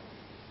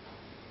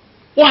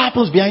 What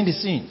happens behind the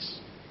scenes?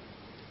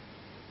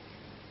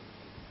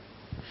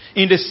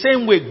 In the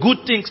same way,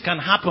 good things can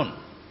happen.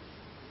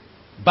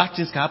 Bad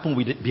things can happen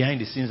behind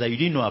the scenes that you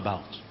didn't know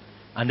about.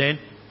 And then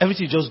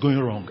everything is just going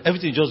wrong.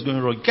 Everything is just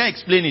going wrong. You can't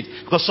explain it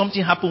because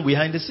something happened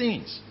behind the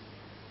scenes.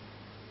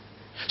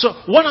 So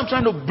what I'm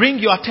trying to bring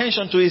your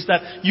attention to is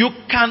that you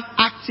can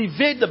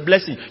activate the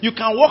blessing. You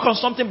can work on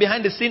something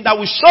behind the scene that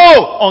will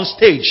show on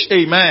stage.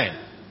 Amen.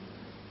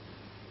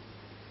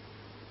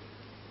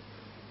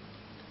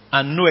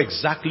 And know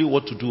exactly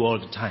what to do all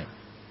the time.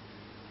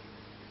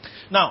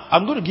 Now,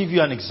 I'm going to give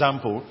you an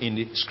example in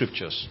the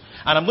scriptures.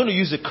 And I'm going to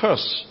use a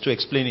curse to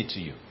explain it to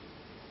you.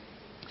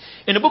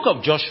 In the book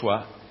of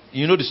Joshua,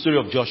 you know the story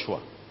of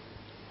Joshua.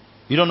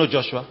 You don't know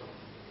Joshua?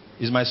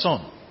 He's my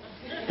son.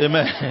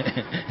 Amen.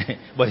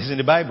 But he's in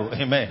the Bible.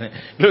 Amen.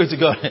 Glory to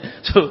God.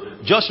 So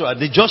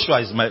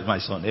Joshua is my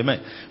son.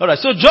 Amen. Alright,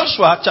 so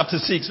Joshua chapter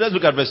 6. Let's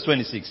look at verse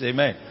 26.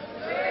 Amen.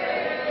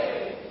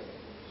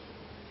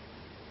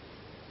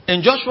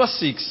 In Joshua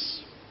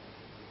 6,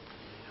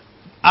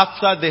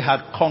 after they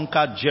had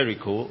conquered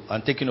Jericho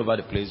and taken over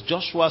the place,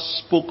 Joshua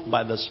spoke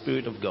by the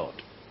Spirit of God.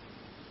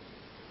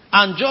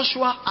 And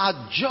Joshua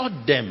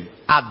adjured them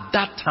at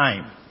that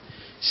time,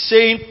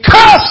 saying,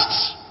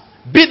 "Cursed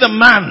be the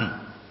man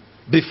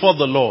before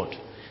the Lord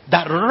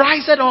that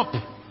riseth up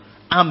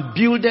and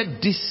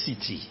builded this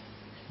city,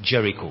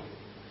 Jericho.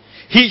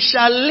 He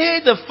shall lay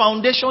the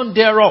foundation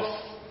thereof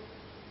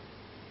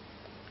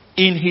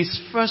in his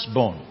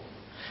firstborn,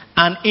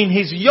 and in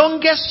his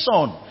youngest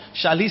son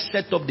shall he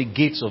set up the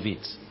gates of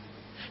it."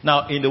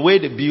 Now, in the way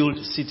they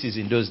build cities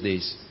in those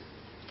days,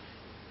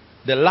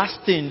 the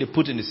last thing they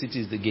put in the city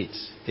is the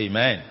gates.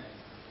 Amen.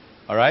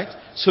 Alright?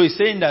 So he's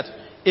saying that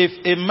if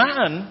a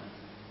man,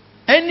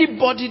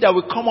 anybody that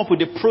will come up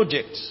with a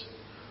project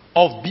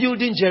of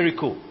building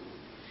Jericho,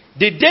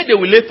 the day they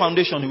will lay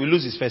foundation, he will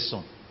lose his first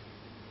son.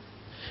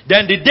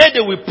 Then the day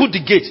they will put the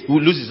gate, he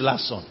will lose his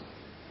last son.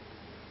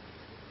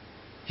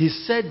 He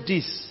said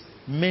this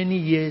many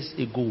years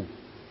ago.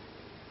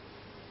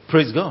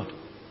 Praise God.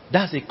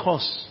 That's a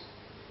curse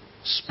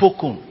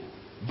spoken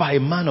by a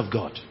man of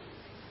God.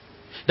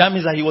 That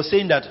means that he was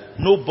saying that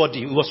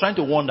he was trying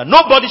to warn that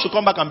nobody should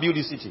come back and build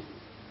this city.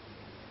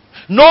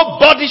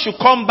 Nobody should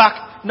come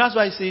back. That's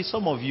why I say,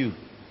 some of you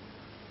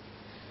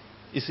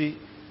see,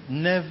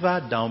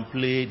 never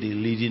downplay the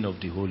leading of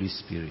the Holy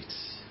Spirit.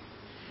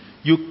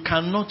 You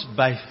cannot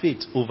by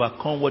faith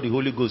overcome what the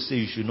Holy Ghost says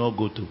you should not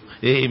go to.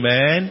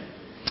 Amen.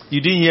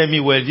 You didn't hear me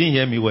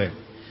well.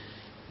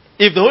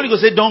 If the Holy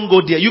Ghost said don't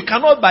go there, you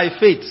cannot by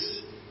faith.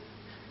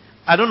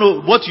 I don't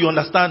know what you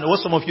understand, what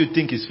some of you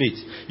think is faith.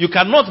 You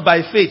cannot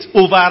by faith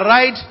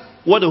override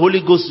what the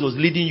Holy Ghost was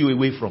leading you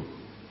away from.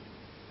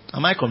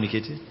 Am I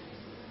communicating?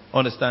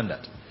 Understand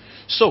that.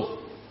 So,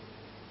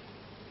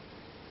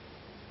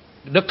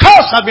 the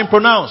curse had been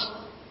pronounced.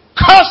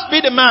 Cursed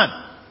be the man.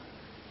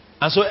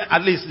 And so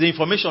at least the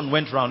information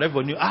went around.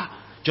 Everyone knew,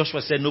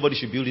 Joshua said nobody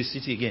should build this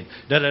city again.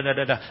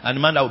 And the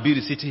man that will build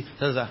the city.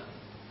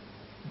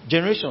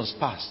 Generations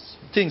passed.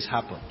 Things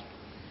happened.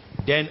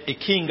 Then a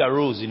king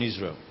arose in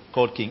Israel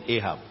called King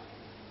Ahab.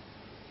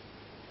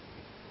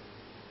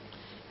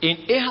 In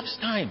Ahab's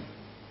time,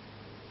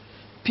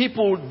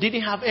 people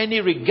didn't have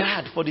any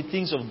regard for the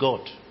things of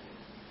God.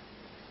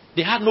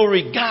 They had no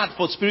regard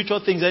for spiritual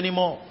things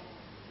anymore.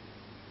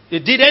 They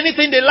did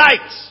anything they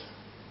liked.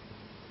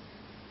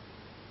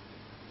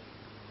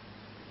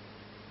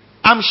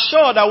 I'm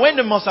sure that when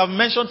they must have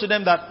mentioned to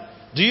them that,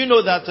 do you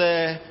know that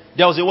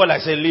there was a word I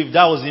said live,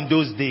 that was in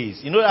those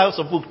days. You know how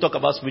some people talk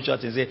about spiritual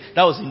things, say,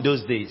 that was in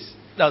those days.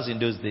 That was in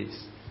those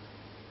days.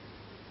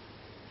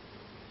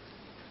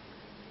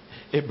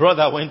 A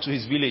brother went to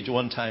his village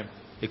one time,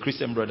 a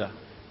Christian brother.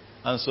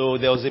 And so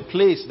there was a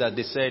place that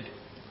they said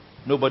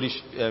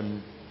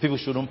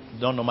people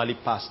don't normally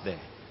pass there.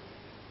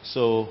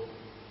 So,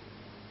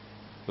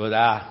 it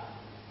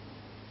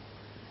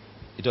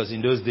was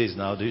in those days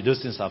now.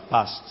 Those things have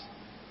passed.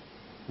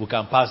 We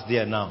can pass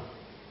there now.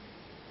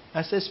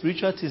 I said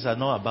spiritual things are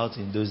not about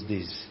in those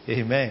days.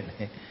 Amen.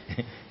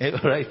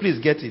 Alright, please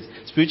get it.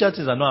 Spiritual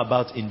things are not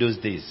about in those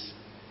days.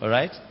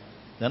 Alright?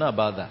 They're not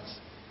about that.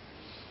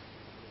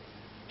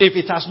 If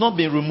it has not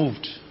been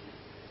removed,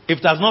 if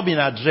it has not been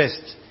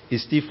addressed,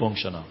 it's still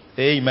functional.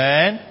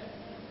 Amen.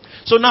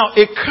 So now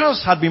a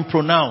curse had been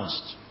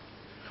pronounced.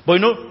 But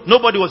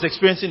nobody was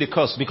experiencing the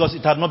curse because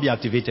it had not been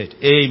activated.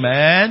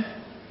 Amen.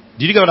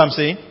 Did you get what I'm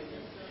saying?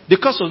 The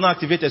curse was not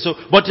activated.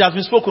 But it has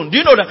been spoken. Do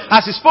you know that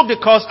as he spoke the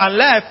curse and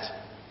left,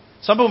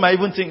 some people might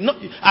even think,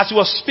 as he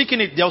was speaking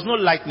it, there was no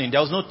lightning,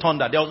 there was no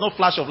thunder, there was no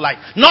flash of light.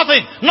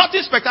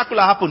 Nothing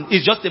spectacular happened.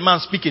 It's just a man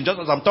speaking, just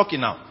as I'm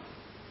talking now.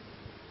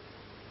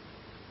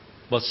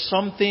 But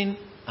something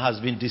has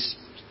been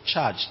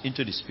discharged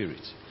into the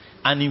spirit.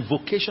 An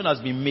invocation has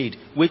been made,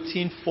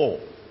 waiting for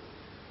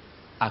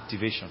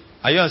activation.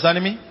 Are you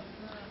understanding me?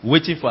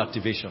 Waiting for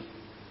activation.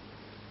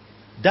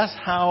 That's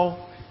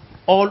how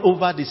all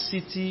over the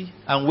city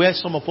and where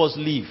some of us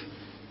live,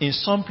 in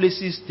some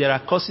places there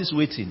are curses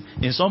waiting.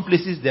 In some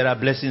places there are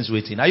blessings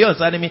waiting. Are you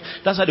understanding me?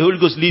 That's how the Holy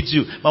Ghost leads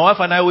you. My wife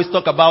and I always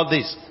talk about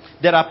this.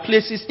 There are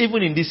places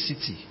even in this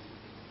city,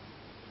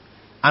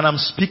 and I'm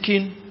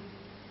speaking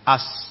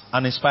as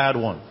an inspired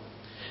one.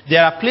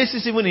 There are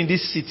places even in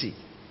this city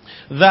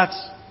that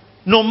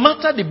no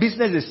matter the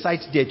business is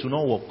site there, it will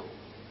not work.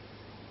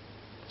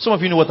 Some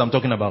of you know what I'm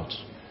talking about.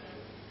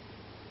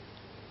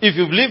 If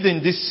you've lived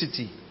in this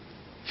city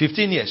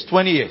 15 years,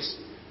 20 years,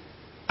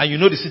 and you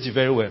know the city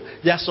very well,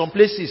 there are some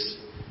places,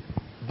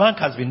 bank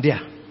has been there,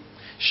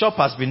 shop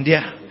has been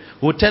there,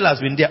 hotel has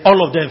been there,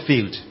 all of them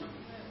failed.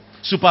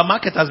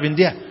 Supermarket has been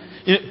there.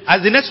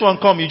 As the next one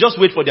come, you just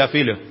wait for their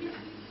failure.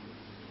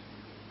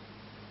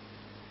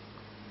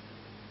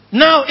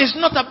 Now, it's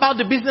not about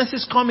the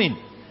businesses coming.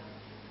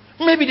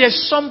 Maybe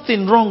there's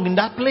something wrong in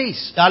that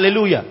place.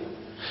 Hallelujah.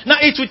 Now,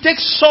 it will take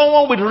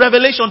someone with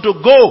revelation to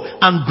go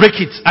and break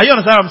it. Are you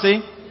understand what I'm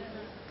saying?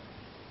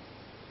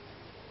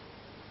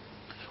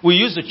 We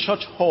used the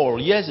church hall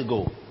years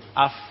ago.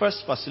 Our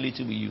first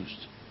facility we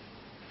used.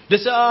 They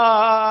said,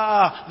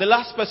 the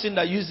last person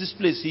that used this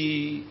place,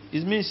 the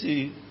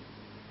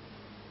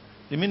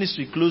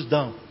ministry closed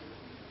down.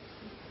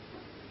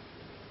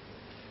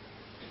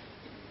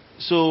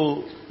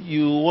 So,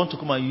 you want to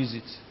come and use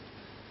it.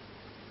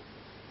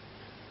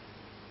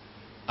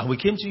 And we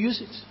came to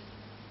use it.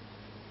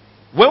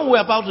 When we were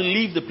about to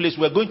leave the place,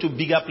 we were going to a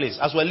bigger place.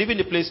 As we were leaving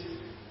the place,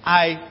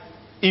 I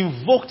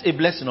invoked a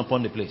blessing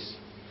upon the place.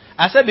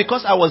 I said,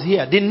 because I was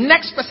here, the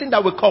next person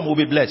that will come will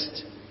be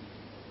blessed.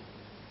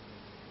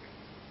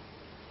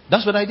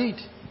 That's what I did.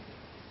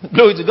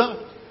 Glory to God.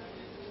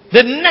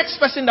 The next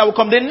person that will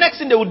come, the next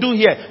thing they will do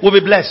here will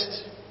be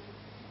blessed.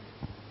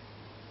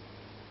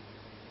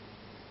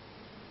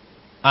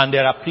 And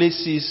there are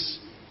places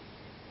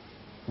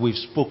we've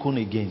spoken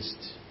against.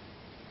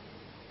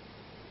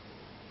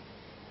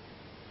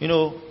 You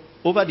know,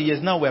 over the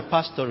years now we're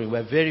pastoring.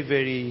 We're very,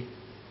 very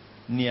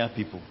near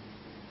people.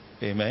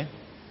 Amen.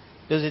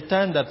 There's a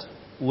time that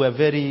we're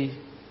very,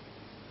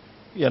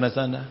 you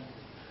understand that?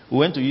 We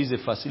went to use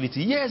a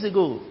facility years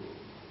ago.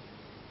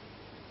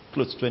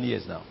 Close to 20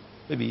 years now.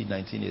 Maybe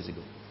 19 years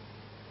ago.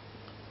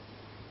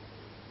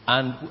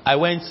 And I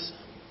went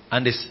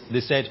and they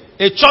said,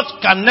 a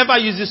church can never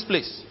use this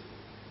place.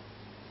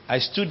 I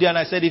stood there and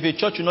I said, if a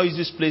church will not use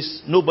this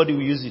place, nobody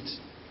will use it.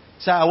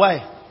 Sir, why?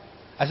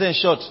 I said, in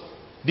short,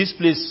 this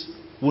place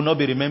will not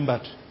be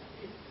remembered.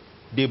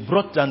 They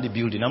brought down the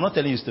building. I'm not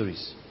telling you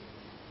stories.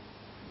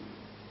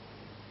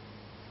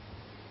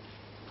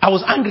 I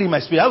was angry in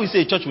my spirit. How will you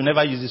say a church will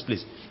never use this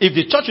place? If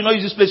the church will not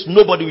use this place,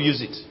 nobody will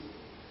use it.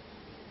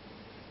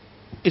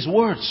 It's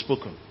words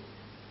spoken.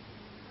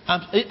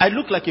 And I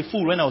looked like a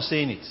fool when I was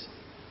saying it.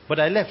 But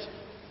I left.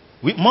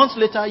 Months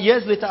later,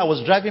 years later, I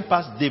was driving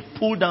past. They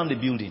pulled down the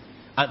building.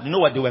 And you know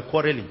what? They were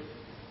quarreling.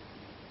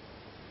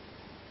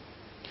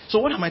 So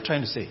what am I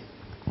trying to say?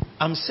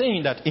 I'm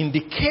saying that in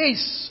the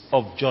case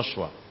of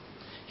Joshua,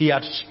 he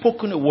had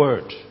spoken a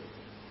word.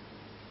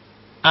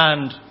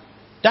 And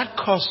that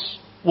curse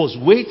was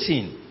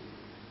waiting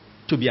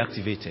to be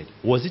activated.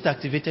 Was it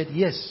activated?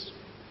 Yes.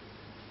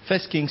 1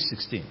 Kings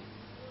 16.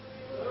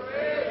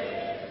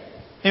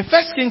 In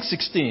 1 Kings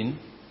 16,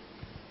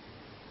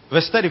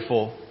 verse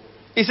 34,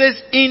 it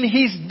says, in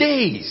his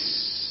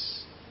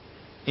days,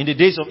 in the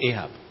days of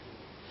Ahab,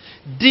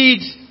 did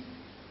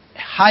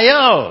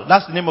Hiel,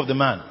 that's the name of the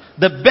man,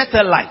 the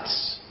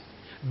Bethelites,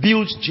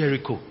 build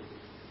Jericho.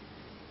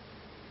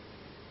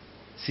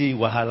 See,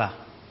 wahala.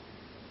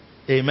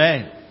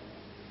 Amen.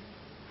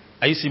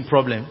 Are you seeing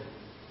problem?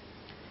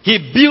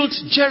 He built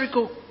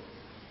Jericho.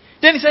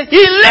 Then he said, he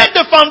laid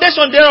the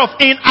foundation thereof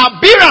in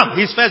Abiram,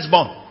 his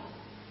firstborn,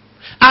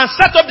 and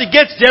set up the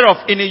gates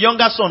thereof in a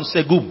younger son,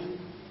 Segub,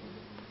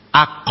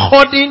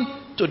 according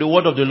to the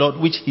word of the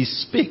Lord, which he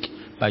spake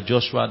by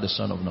Joshua the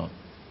son of Nun.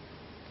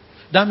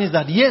 That means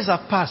that years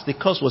have passed, the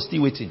curse was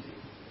still waiting.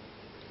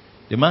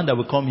 The man that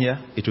will come here,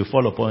 it will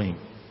fall upon him.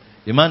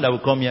 The man that will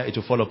come here, it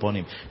will fall upon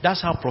him.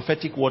 That's how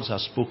prophetic words are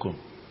spoken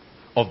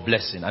of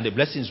blessing. And the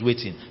blessing is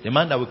waiting. The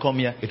man that will come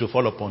here, it will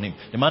fall upon him.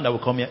 The man that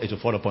will come here, it will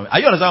fall upon him. Are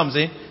you understand what I'm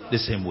saying? The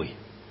same way.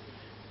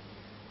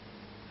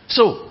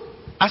 So,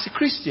 as a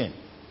Christian,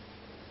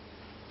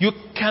 you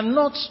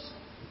cannot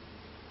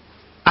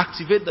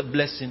activate the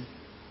blessing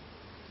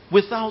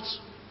without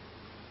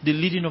the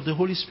leading of the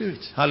Holy Spirit.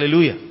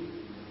 Hallelujah.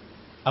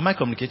 Am I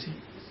communicating?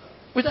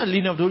 Without the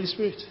leading of the Holy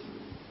Spirit.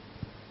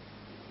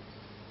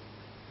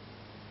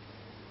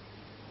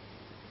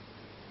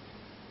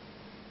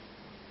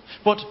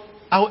 But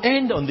I'll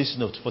end on this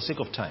note for sake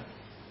of time.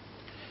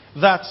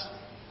 That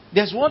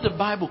there's what the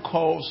Bible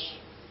calls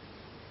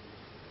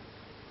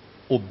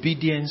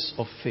obedience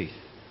of faith.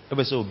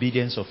 Everybody say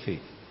obedience of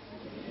faith.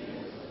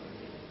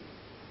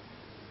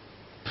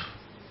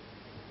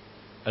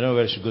 I don't know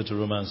whether I should go to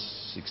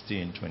Romans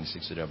 16,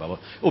 26 to there.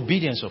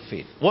 Obedience of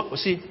faith. What?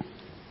 See,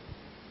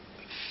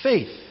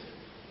 faith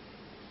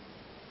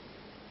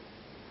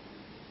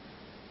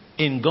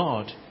in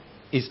God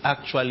is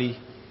actually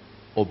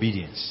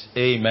obedience.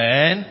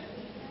 Amen.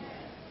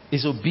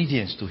 It's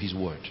obedience to His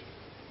word.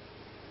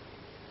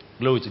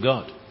 Glory to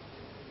God.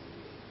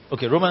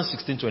 Okay, Romans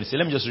 16, 26.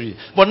 Let me just read it.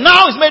 But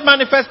now is made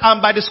manifest,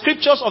 and by the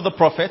scriptures of the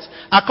prophets,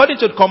 according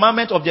to the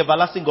commandment of the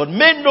everlasting God,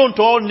 made known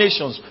to all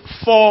nations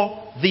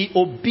for the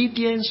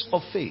obedience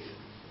of faith.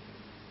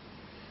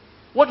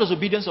 What does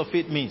obedience of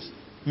faith mean?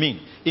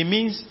 It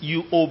means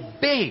you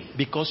obey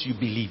because you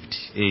believed.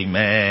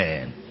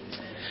 Amen.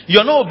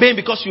 You're not obeying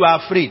because you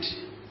are afraid.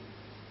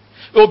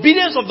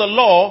 Obedience of the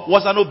law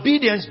was an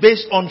obedience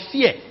based on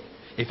fear.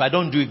 If I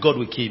don't do it, God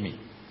will kill me.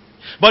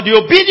 But the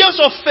obedience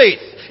of faith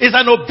is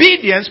an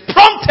obedience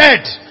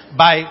prompted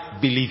by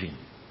believing.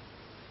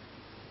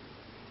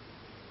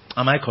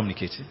 Am I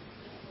communicating?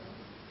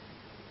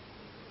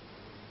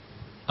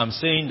 I'm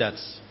saying that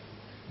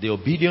the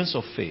obedience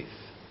of faith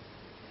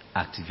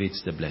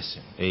activates the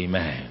blessing.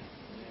 Amen.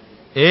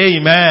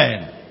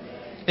 Amen.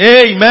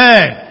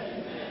 Amen.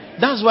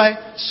 That's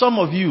why some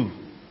of you,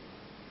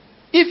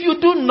 if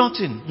you do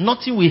nothing,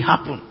 nothing will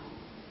happen.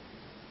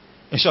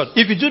 In short,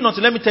 if you do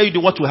nothing, let me tell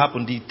you what will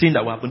happen, the thing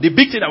that will happen. The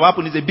big thing that will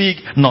happen is a big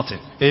nothing.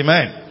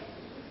 Amen.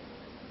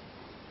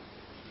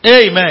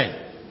 Amen.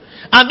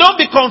 And don't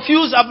be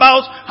confused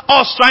about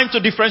us trying to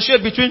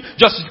differentiate between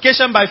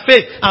justification by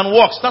faith and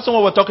works. That's not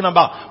what we're talking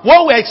about.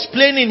 What we're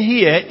explaining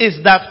here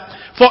is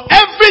that for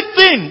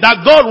everything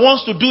that God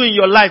wants to do in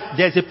your life,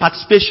 there's a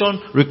participation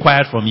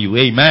required from you.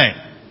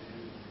 Amen.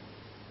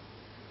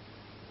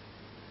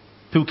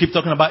 People keep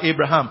talking about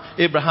Abraham.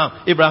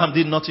 Abraham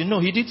did nothing. No,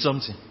 he did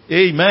something.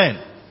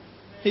 Amen.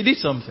 He did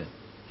something.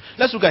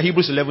 Let's look at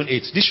Hebrews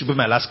 11:8. This should be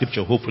my last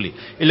scripture, hopefully.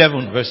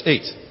 11 verse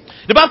 8.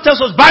 The Bible tells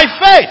us by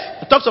faith.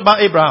 It talks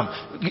about Abraham.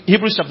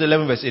 Hebrews chapter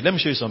 11 verse 8. Let me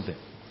show you something.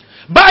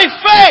 By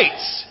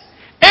faith,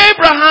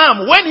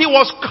 Abraham, when he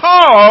was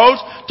called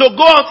to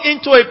go out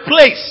into a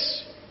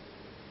place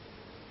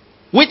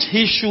which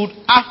he should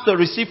after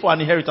receive for an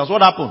inheritance,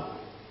 what happened?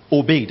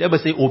 Obeyed.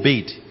 Everybody say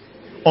obeyed.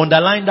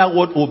 Underline that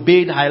word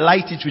obeyed,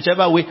 highlight it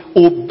whichever way.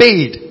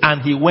 Obeyed,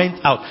 and he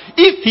went out.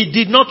 If he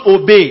did not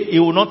obey, he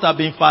would not have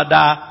been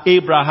Father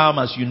Abraham,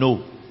 as you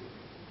know.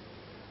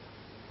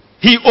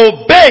 He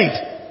obeyed,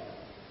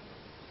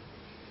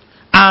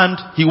 and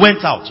he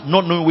went out,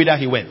 not knowing whither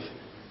he went.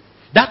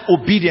 That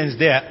obedience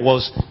there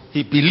was,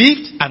 he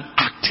believed and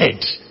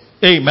acted.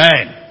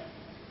 Amen.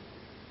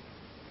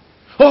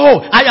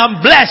 Oh, I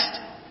am blessed.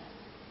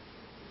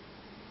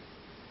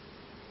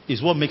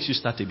 Is what makes you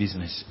start a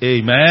business.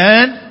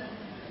 Amen.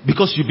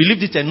 Because you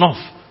believed it enough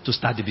to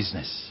start the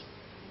business.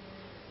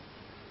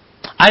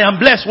 I am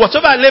blessed.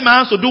 Whatever I lay my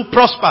hands to do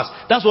prospers.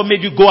 That's what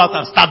made you go out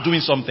and start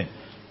doing something.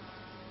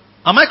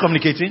 Am I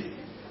communicating?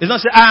 It's not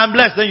say, I am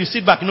blessed, then you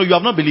sit back. No, you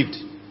have not believed.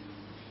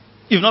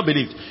 You've not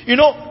believed. You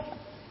know,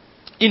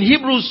 in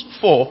Hebrews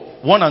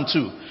 4, 1 and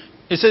 2,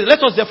 it says, let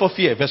us therefore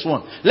fear, verse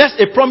 1.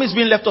 Lest a promise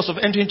being left us of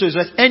entering into his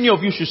rest, any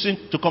of you should seem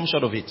to come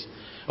short of it.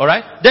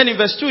 Alright? Then in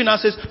verse 2 it now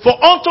says, for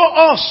unto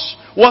us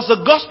was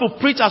the gospel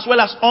preached as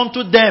well as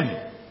unto them.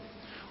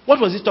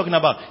 What was he talking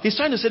about? He's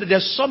trying to say that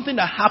there's something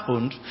that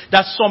happened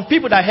that some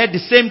people that heard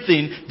the same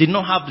thing did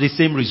not have the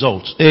same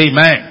results.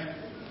 Amen.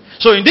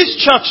 So in this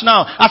church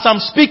now, as I'm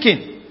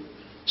speaking,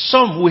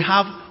 some will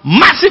have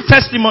massive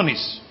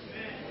testimonies.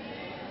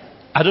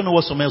 I don't know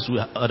what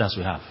others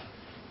will have.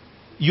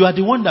 You are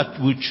the one that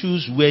will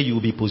choose where you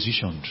will be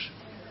positioned.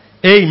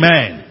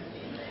 Amen.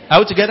 Are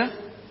we together?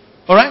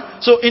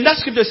 Alright? So in that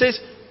scripture it says,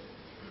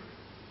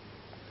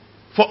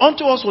 for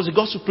unto us was the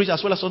gospel preached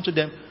as well as unto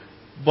them,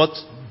 but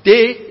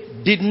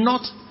they did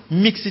not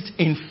mix it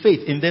in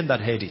faith in them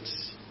that heard it.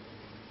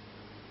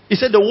 He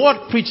said the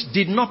word preached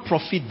did not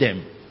profit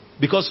them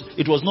because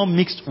it was not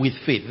mixed with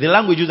faith. The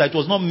language is that it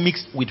was not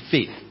mixed with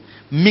faith.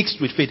 Mixed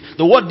with faith.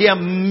 The word there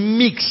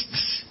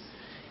mixed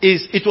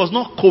is, it was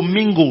not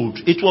commingled.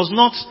 It was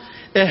not,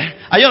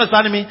 are you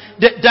understanding me?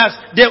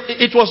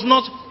 It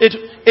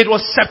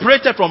was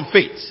separated from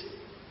faith.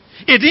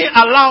 It didn't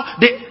allow,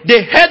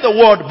 they heard the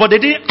word, but they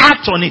didn't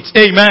act on it.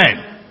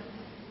 Amen.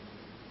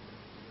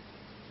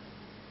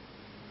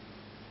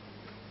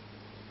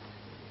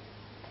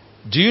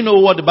 Do you know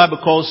what the Bible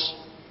calls,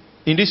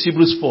 in this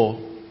Hebrews 4,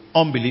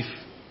 unbelief?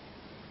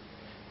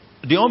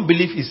 The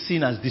unbelief is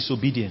seen as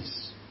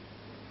disobedience.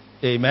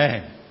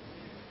 Amen.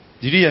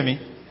 Did you hear me?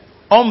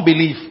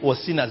 Unbelief was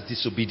seen as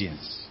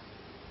disobedience.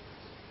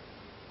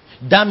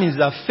 That means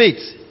that faith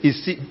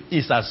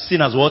is as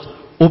seen as what?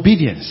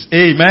 Obedience.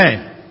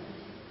 Amen.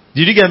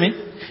 Did you get me?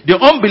 The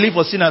unbelief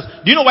was seen as,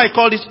 do you know why I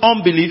call this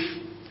unbelief?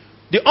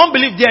 The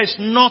unbelief there is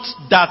not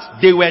that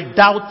they were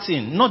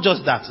doubting. Not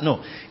just that.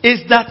 No.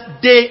 It's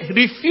that they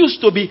refused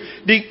to be,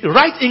 the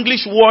right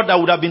English word that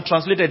would have been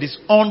translated is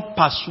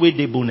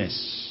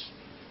unpersuadableness.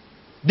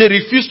 They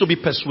refused to be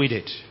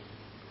persuaded.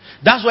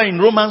 That's why in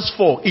Romans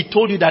 4, it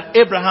told you that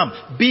Abraham,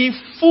 being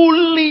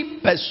fully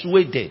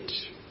persuaded.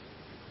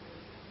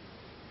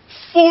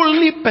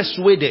 Fully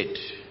persuaded.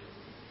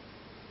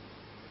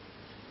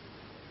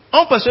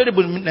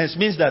 Unpersuadableness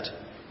means that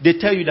they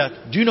tell you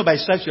that, do you know by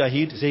stripes you are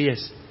healed? Say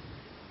yes.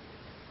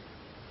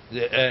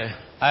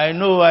 I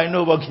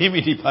know, but give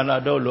me the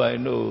Panadol, I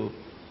know.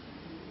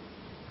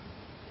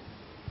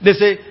 They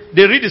say,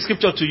 they read the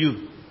scripture to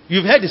you.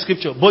 You've heard the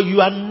scripture, but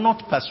you are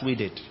not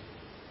persuaded.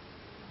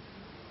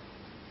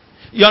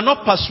 You are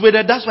not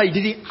persuaded, that's why you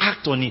didn't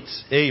act on it.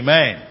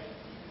 Amen.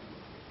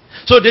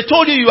 So they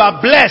told you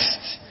are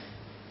blessed.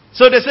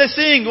 So they say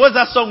sing, what's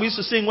that song we used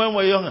to sing when we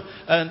were young?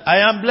 And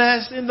I am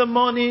blessed in the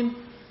morning,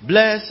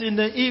 Bless in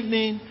the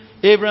evening.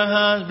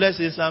 Abraham's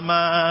blessings are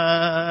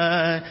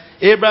mine.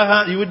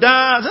 Abraham, you will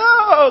dance.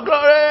 Oh,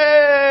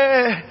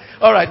 glory.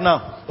 All right,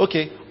 now.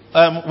 Okay.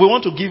 We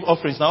want to give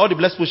offerings. Now, all the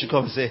blessed people should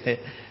come and say,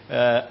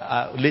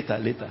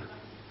 later.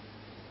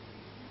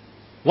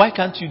 Why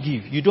can't you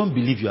give? You don't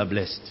believe you are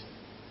blessed.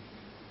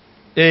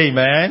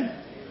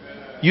 Amen.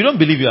 You don't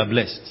believe you are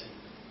blessed.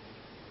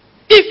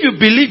 If you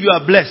believe you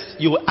are blessed,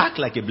 you will act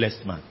like a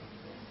blessed man.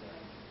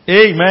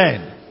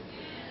 Amen.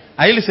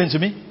 Are you listening to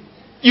me?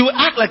 You will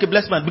act like a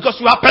blessed man because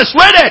you are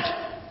persuaded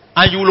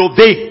and you will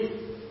obey.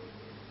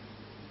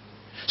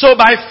 So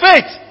by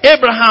faith,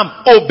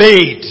 Abraham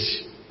obeyed.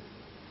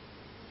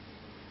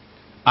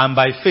 And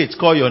by faith,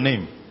 call your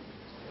name.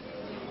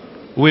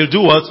 Will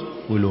do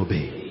what? Will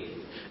obey.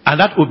 And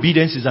that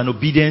obedience is an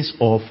obedience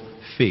of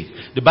faith.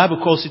 The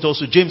Bible calls it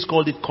also, James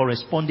called it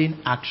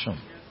corresponding action.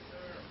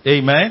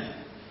 Amen.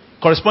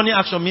 Corresponding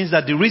action means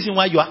that the reason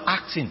why you are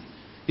acting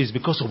is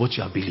because of what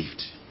you have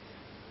believed.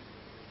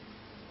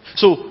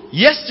 So,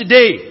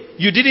 yesterday,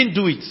 you didn't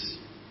do it.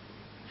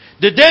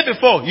 The day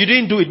before, you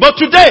didn't do it. But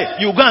today,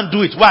 you go and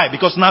do it. Why?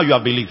 Because now you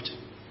have believed.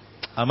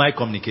 Am I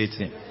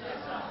communicating?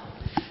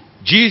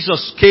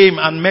 Jesus came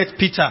and met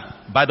Peter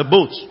by the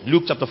boat,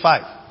 Luke chapter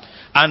 5.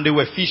 And they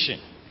were fishing.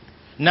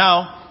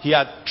 Now, he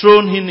had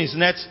thrown in his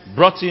net,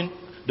 brought in.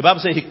 The Bible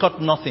says he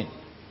caught nothing.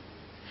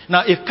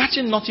 Now, if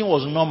catching nothing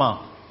was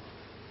normal,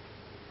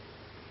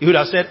 he would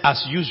have said,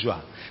 as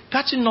usual.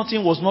 Catching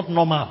nothing was not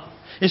normal.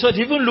 And so it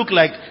even looked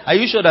like, are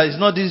you sure that it's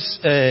not this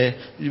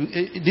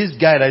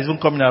guy that is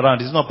even coming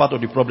around? It's not part of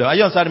the problem. Are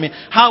you understanding me?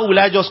 How will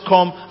I just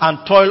come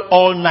and toil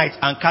all night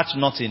and catch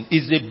nothing?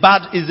 It's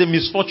a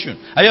misfortune.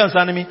 Are you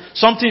understanding me?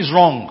 Something is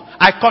wrong.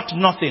 I caught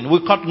nothing.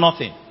 We caught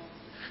nothing.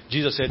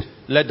 Jesus said,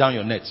 let down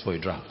your nets for a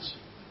drought.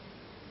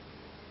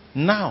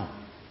 Now,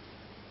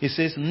 he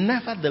says,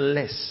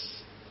 nevertheless,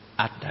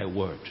 at thy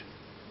word.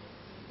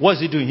 What is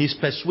he doing? He's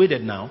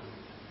persuaded now.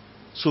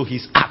 So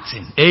he's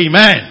acting.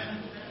 Amen.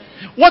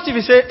 What if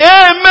he say,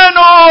 amen,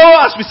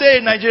 oh, as we say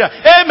in Nigeria,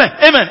 amen,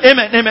 amen,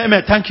 amen, amen,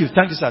 amen. Thank you,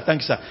 sir,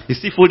 thank you, sir. He's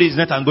still folding his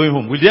net and going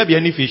home. Will there be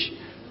any fish?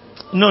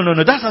 No.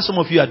 That's how some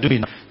of you are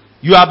doing.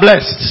 You are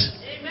blessed.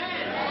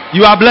 Amen.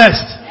 You are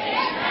blessed.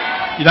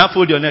 Amen. You now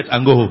fold your net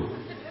and go home.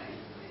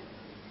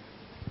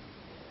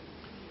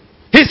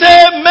 He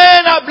said,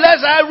 men are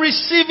blessed, I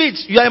receive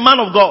it. You are a man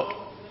of God.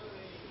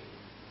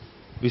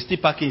 We still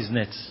packing his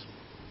net.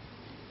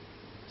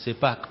 Say,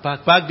 pack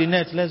the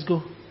net, let's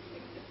go.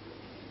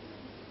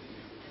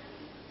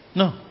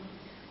 No.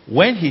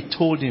 When he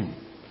told him,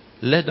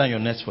 let down your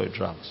nets for a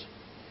drought,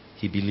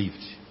 he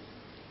believed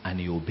and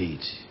he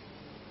obeyed.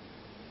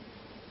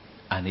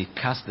 And he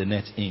cast the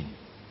net in.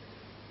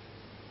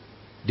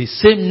 The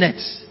same net,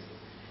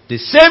 the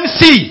same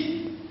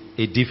sea,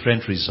 a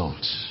different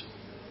result.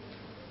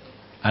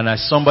 And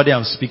as somebody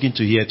I'm speaking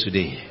to here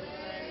today,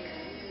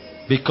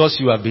 because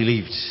you have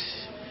believed,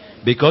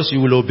 because you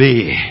will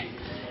obey,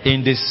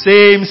 in the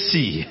same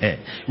sea,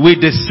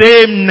 with the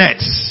same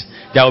nets,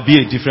 there will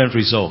be a different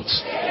result.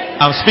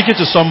 I'm speaking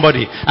to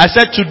somebody. I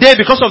said today,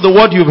 because of the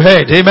word you've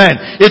heard,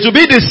 amen, it will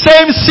be the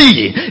same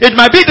sea. It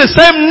might be the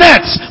same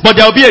nets, but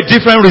there will be a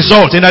different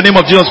result in the name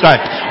of Jesus Christ.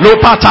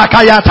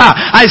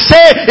 I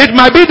say it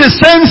might be the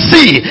same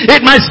sea. It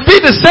might be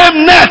the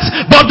same nets,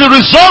 but the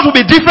result will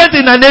be different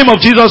in the name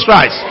of Jesus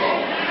Christ.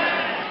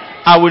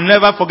 I will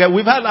never forget.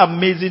 We've had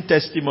amazing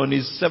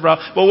testimonies, several,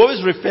 but we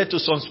always refer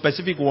to some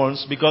specific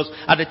ones because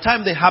at the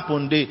time they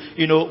happened,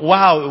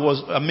 wow, it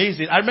was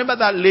amazing. I remember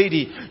that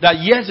lady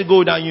that years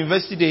ago, in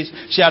university days,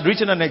 she had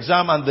written an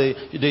exam and they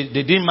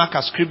didn't mark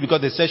her script because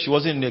they said she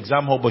wasn't in the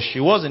exam hall, but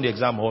she was in the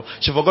exam hall.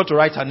 She forgot to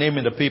write her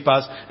name in the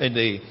papers, in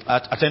the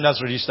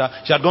attendance register.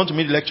 She had gone to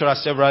meet the lecturer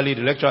severally.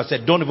 The lecturer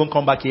said, don't even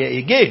come back here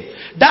again.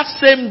 That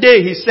same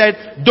day, he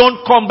said,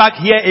 don't come back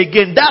here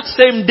again. That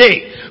same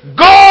day,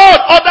 God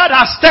ordered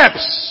her steps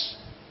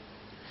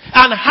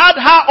and had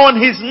her on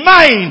his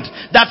mind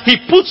that he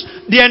put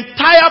the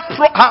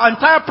her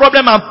entire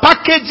problem and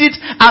packaged it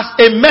as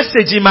a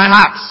message in my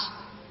heart.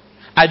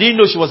 I didn't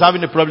know she was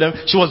having a problem.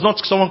 She was not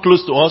someone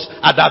close to us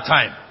at that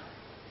time.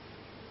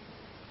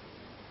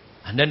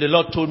 And then the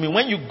Lord told me,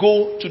 when you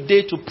go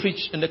today to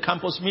preach in the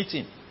campus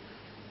meeting,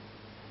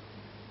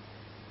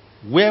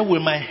 where will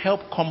my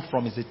help come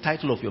from is the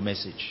title of your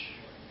message.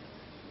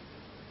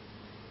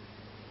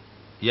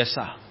 Yes,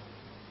 sir.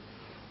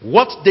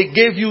 What they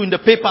gave you in the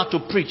paper to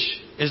preach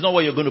is not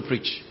what you're going to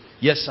preach.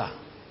 Yes, sir.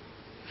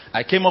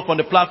 I came up on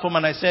the platform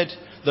and I said,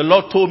 the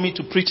Lord told me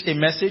to preach a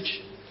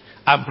message.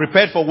 I'm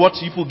prepared for what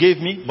people gave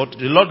me, but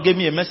the Lord gave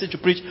me a message to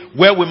preach.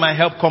 Where will my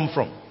help come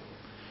from?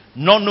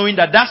 Not knowing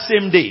that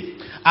same day,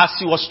 as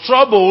she was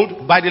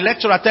troubled by the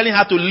lecturer telling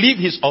her to leave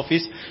his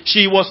office,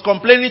 she was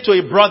complaining to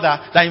a brother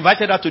that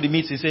invited her to the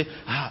meeting. Say,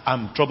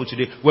 I'm troubled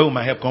today. Where will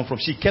my help come from?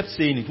 She kept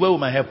saying it. Where will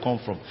my help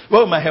come from?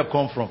 Where will my help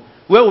come from?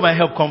 Where will my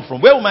help come from?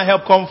 Where will my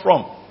help come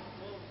from?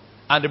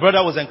 And the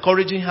brother was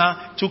encouraging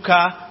her, took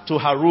her to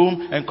her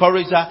room,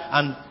 encouraged her,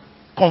 and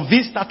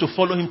convinced her to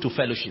follow him to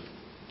fellowship.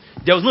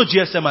 There was no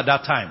GSM at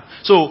that time.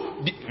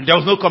 So, there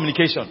was no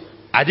communication.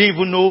 I didn't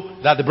even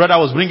know that the brother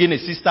was bringing a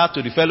sister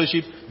to the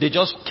fellowship. They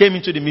just came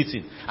into the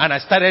meeting. And I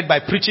started by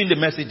preaching the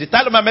message. The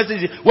title of my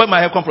message is, Where My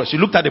Help Come From? She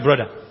looked at the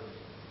brother.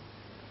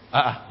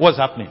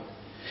 What's happening?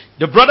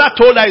 The brother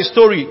told her a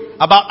story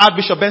about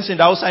Archbishop Benson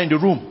that was outside in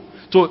the room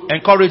to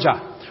encourage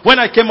her. When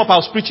I came up, I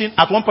was preaching.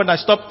 At one point, I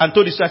stopped and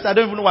told the story. I said, I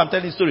don't even know why I'm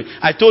telling the story.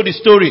 I told the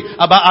story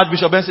about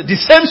Archbishop Benson. The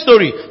same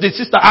story. The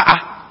sister,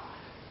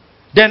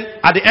 Then,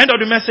 at the end of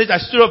the message, I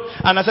stood up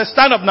and I said,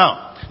 stand up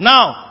now.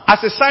 Now,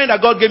 as a sign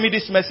that God gave me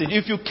this message,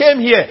 if you came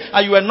here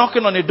and you were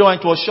knocking on a door and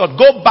it was shut,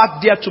 go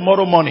back there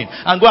tomorrow morning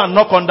and go and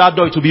knock on that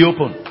door to be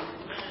open.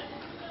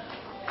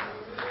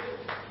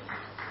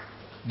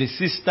 The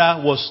sister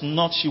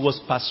she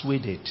was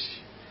persuaded.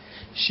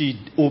 She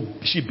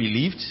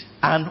believed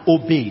and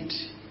obeyed.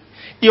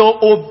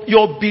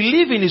 Your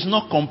believing is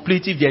not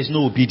complete if there is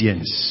no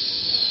obedience.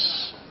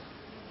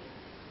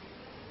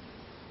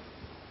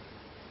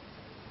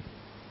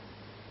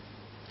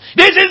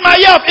 This is my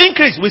year of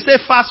increase. We say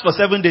fast for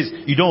 7 days.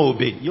 You don't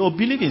obey. Your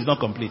believing is not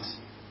complete.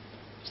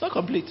 It's not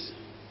complete.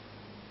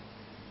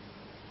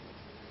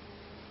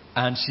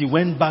 And she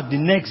went back the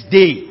next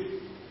day.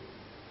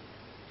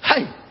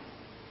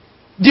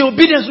 The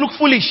obedience looked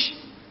foolish.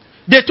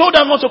 They told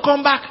her not to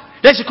come back.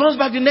 Then she comes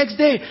back the next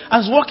day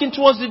and is walking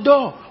towards the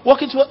door.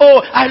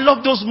 I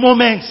love those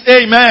moments.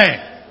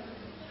 Amen.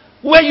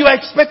 Where you are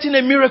expecting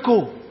a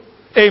miracle.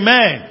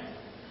 Amen.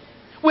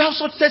 We have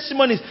such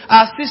testimonies.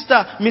 Our sister,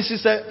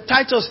 Mrs.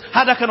 Titus,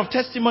 had that kind of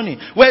testimony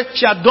where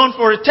she had gone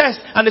for a test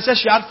and they said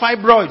she had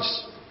fibroids.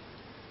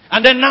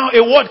 And then now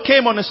a word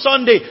came on a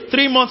Sunday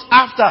 3 months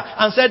after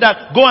and said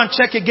that go and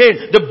check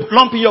again. The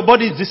lump in your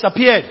body has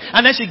disappeared.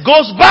 And then she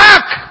goes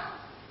back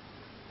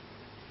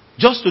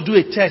just to do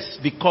a test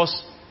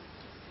because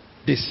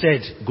they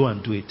said go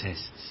and do a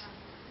test.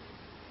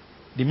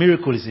 The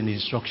miracle is in the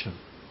instruction.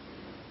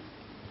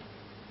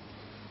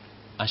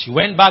 And she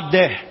went back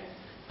there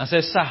and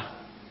said, sir,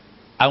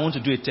 I want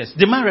to do a test.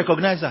 The man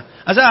recognized her.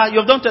 I said, you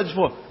have done test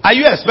before. Are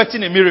you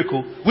expecting a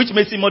miracle? Which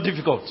makes it more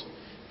difficult.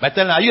 By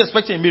telling her, are you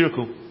expecting a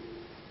miracle?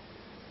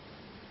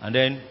 And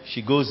then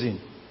she goes in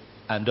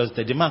and does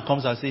that. The man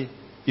comes and says,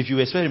 if you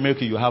expect a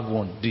miracle, you have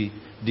one.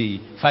 The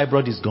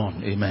fibroid is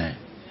gone. Amen.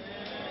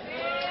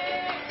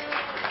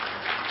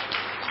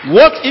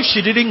 What if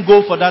she didn't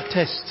go for that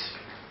test?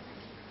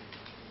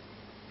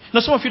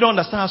 Now, some of you don't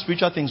understand how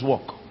spiritual things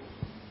work.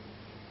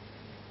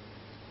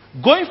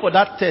 Going for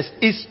that test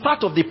is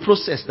part of the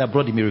process that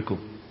brought the miracle.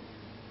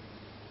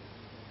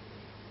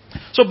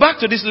 So back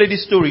to this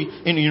lady's story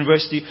in the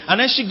university. And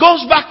then she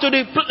goes back to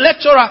the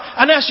lecturer.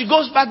 And then she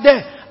goes back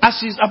there. As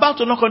she's about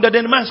to knock on the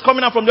door, the man is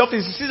coming out from the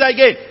office. He sees her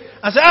again.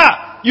 And says,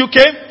 you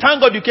came? Thank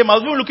God you came. I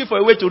was even looking for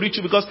a way to reach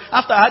you because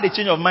after I had a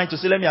change of mind to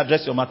say, let me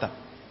address your matter.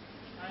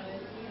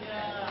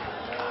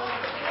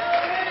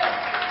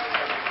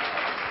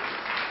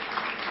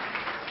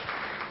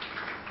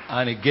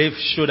 And it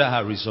showed her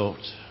her result.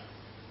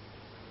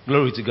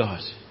 Glory to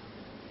God.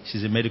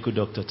 She's a medical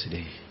doctor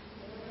today.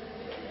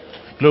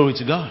 Glory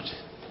to God.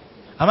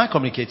 Am I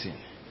communicating?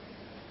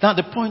 Now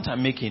the point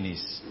I'm making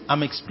is,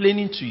 I'm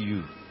explaining to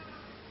you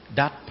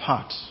that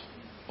part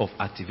of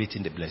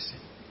activating the blessing.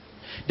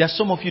 There are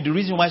some of you, the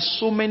reason why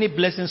so many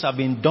blessings have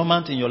been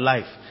dormant in your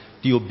life,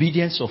 the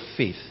obedience of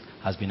faith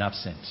has been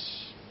absent.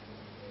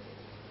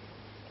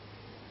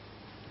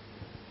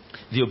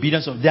 The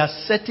obedience of, there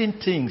are certain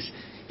things,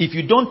 if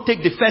you don't take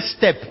the first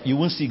step, you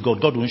won't see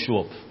God. God won't show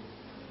up.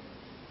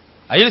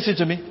 Are you listening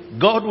to me?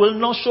 God will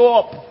not show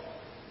up.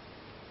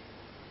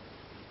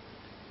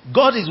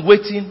 God is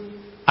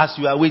waiting as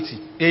you are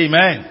waiting.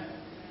 Amen.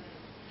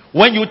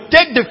 When you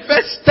take the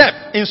first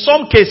step, in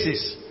some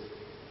cases,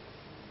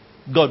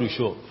 God will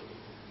show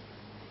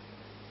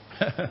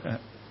up.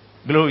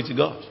 Glory to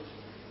God.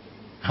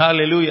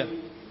 Hallelujah.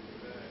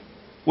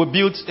 We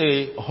built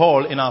a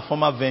hall in our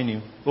former venue.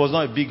 It was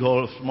not a big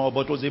hall, small,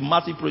 but it was a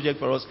massive project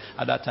for us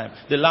at that time.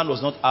 The land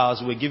was not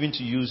ours. We were given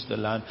to use the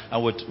land,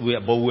 but we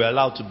were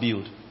allowed to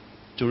build,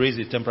 to raise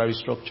a temporary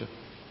structure.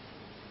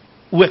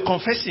 We were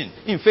confessing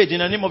in faith in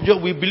the name of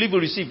God. We believe we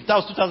receive. That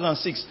was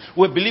 2006.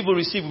 We believe we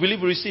receive. We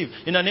believe we receive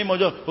in the name of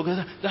God.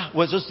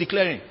 We're just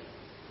declaring.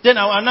 Then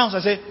I announced. I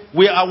said,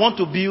 I want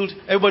to build.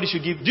 Everybody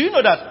should give. Do you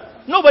know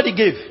that nobody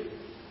gave?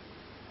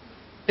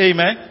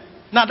 Amen.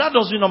 Now that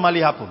doesn't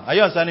normally happen. Are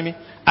you understanding me?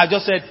 I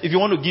just said, if you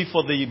want to give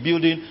for the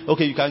building,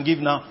 okay, you can give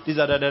now.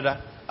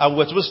 And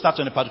we're supposed to start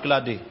on a particular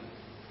day.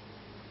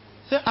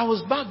 So I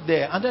was back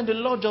there, and then the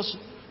Lord just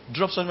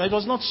dropped something. It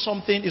was not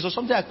something. It was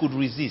something I could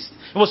resist.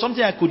 It was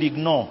something I could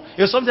ignore.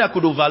 It was something I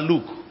could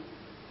overlook.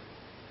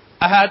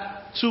 I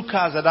had 2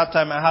 cars at that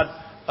time. I had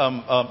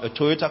a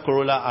Toyota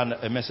Corolla and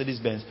a Mercedes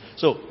Benz.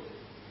 So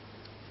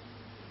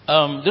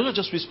the Lord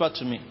just whispered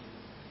to me,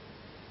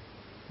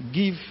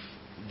 give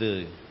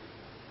the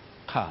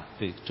car,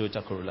 the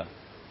Toyota Corolla,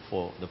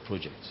 for the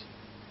project.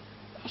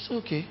 I said,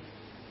 okay.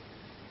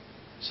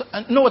 So,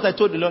 and you know what I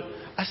told the Lord?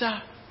 I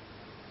said,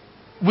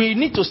 we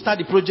need to start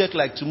the project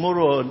like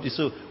tomorrow.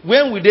 So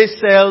when will they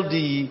sell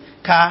the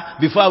car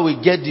before we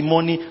get the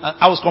money?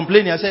 I was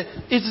complaining. I said,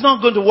 it's not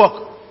going to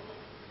work.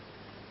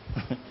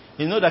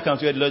 You know that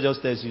country where the Lord just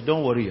tells you,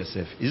 don't worry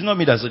yourself. It's not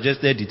me that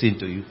suggested the thing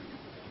to you.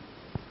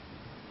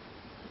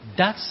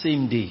 That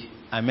same day,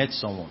 I met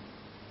someone.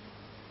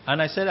 And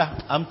I said,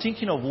 I'm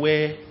thinking of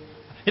where.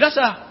 He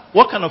said,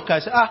 what kind of car? I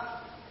said,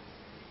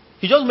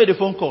 he just made a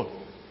phone call.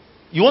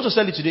 You want to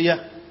sell it today?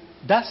 Yeah.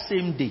 That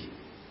same day,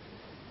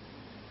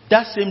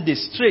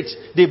 straight,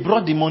 they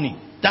brought the money.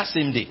 That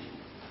same day.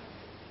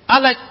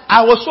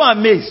 I was so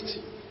amazed.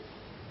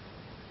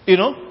 You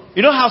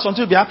know how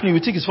something will be happening,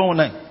 you think it's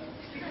 419.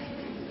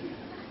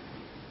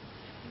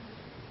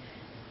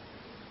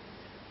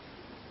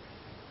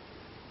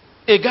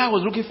 A guy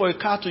was looking for a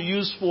car to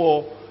use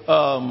for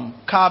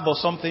cab or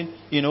something,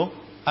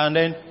 and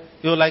then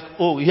he was like,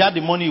 oh, he had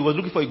the money, he was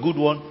looking for a good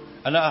one,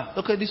 and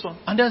look at this one,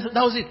 and that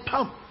was it.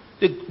 Pam,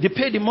 they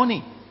paid the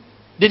money.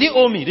 They didn't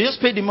owe me, they just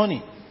paid the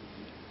money.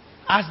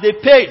 As they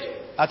paid,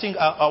 I think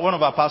one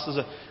of our pastors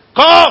said,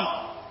 come!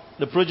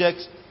 The project,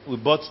 we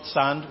bought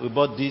sand, we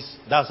bought this,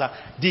 that's that.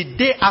 The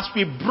day as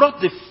we brought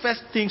the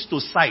first things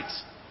to site,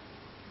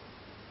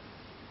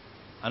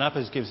 and that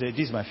person came and said,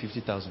 this is my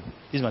 50,000.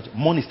 This is my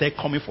money started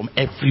coming from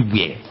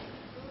everywhere.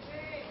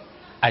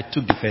 I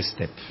took the first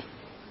step.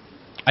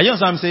 Are you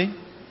understand what I'm saying?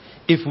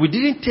 If we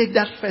didn't take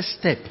that first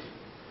step,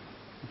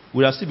 we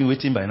would have still been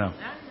waiting by now.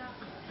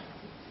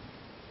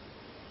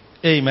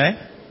 Amen?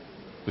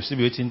 We'll still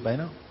be waiting by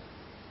now.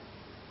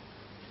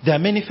 There are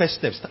many first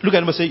steps. Look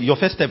at them and say, your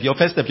first step, your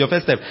first step, your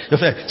first step. Your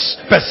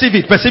first. Perceive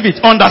it, perceive it.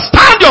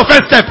 Understand your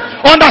first step.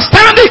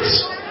 Understand it.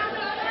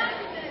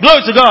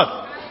 Glory to God.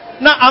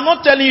 Now, I'm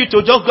not telling you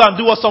to just go and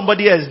do what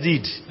somebody else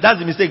did. That's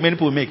the mistake many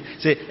people make.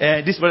 Say,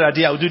 this brother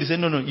did, I will do this. Say,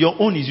 no. Your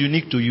own is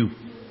unique to you.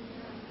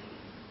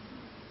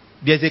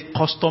 There's a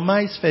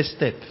customized first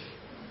step.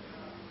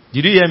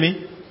 Did you hear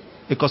me?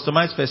 A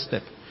customized first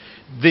step.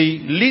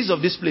 The lease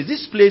of this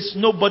place,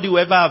 nobody will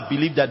ever have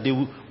believed that they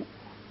will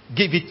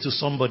give it to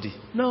somebody.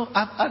 No,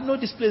 I've known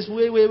this place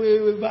way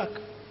back.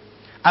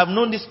 I've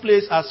known this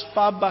place as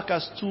far back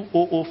as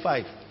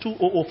 2005,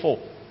 2004.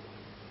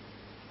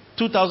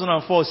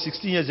 2004,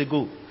 16 years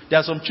ago. There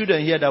are some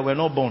children here that were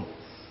not born.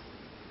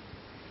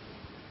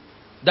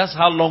 That's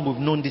how long we've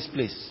known this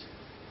place.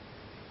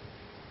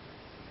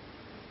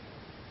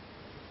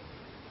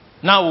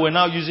 Now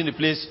we're using the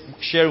place,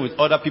 sharing with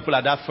other people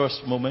at that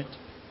first moment.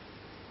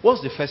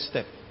 What's the first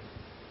step?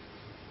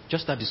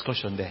 Just that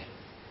discussion there.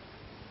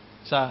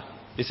 Sir,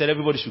 they said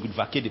everybody should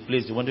vacate the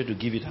place. They wanted to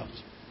give it out.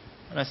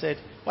 And I said,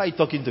 why are you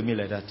talking to me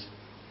like that?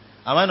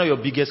 Am I not your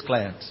biggest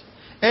client?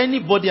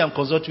 Anybody I'm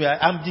consulting with,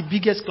 I'm the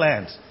biggest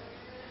client.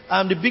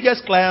 I'm the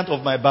biggest client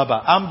of my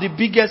Baba. I'm the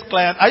biggest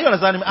client. Are you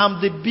understanding me?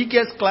 I'm the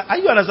biggest client. Are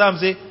you understanding what I'm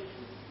saying?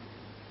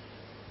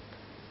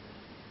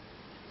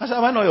 I said,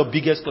 am I not your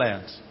biggest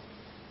client?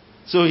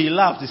 So he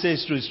laughed. He said,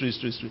 it's true.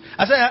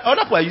 I said,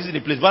 other people are using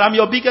the place, but I'm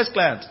your biggest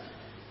client.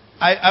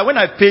 When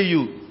I pay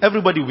you,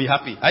 everybody will be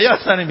happy. Are you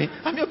understanding me?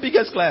 I'm your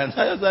biggest client.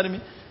 Are you understanding me?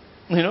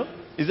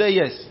 He said,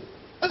 yes.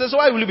 I said, so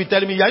why will you be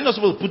telling me? You're not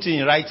supposed to put it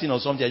in writing or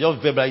something. You're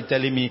just verbally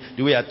telling me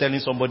the way you're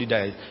telling somebody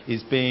that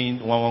is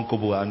paying one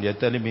kobo, and you're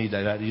telling me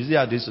that. You see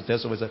how this to tell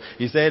somebody.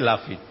 He said,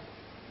 laughing.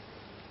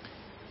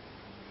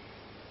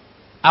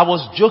 I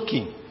was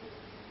joking.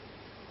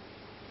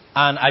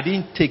 And I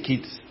didn't take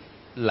it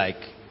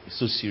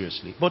so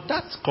seriously. But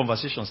that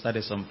conversation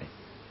started something.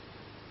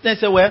 Then I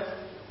said, well,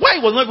 why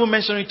he was not even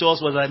mentioning to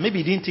us was that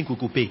maybe he didn't think we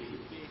could pay.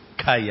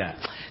 Kaya.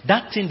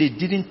 That thing they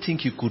didn't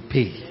think you could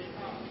pay.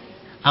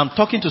 I'm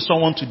talking to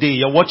someone today,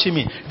 you're watching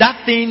me.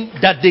 That thing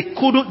that they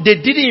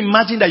didn't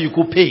imagine that you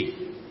could pay.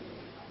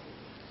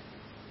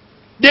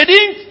 They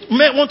didn't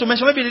want to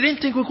mention, maybe they didn't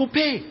think we could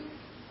pay.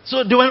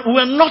 So we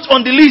were not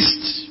on the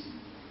list.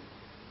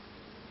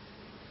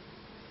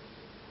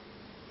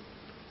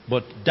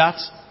 But that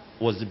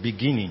was the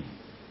beginning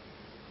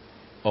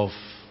of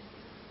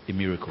a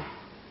miracle.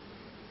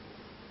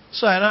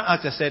 So I now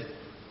asked, I said,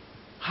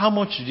 how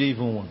much do you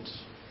even want?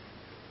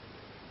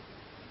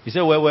 He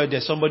said, well,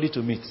 there's somebody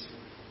to meet.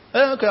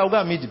 Okay, I'll go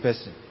and meet the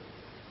person.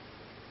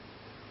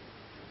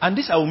 And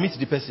this I will meet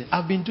the person.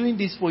 I've been doing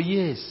this for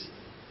years.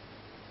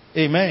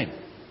 Amen.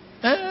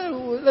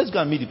 Let's go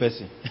and meet the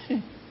person.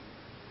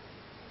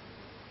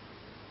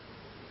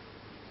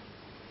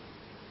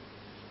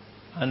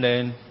 And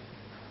then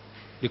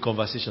the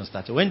conversation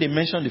started. When they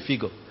mentioned the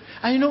figure.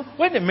 And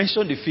when they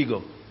mentioned the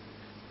figure,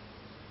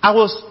 I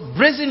was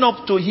bracing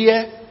up to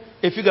hear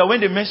a figure.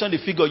 When they mentioned the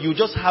figure, you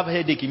just have a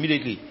headache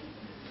immediately.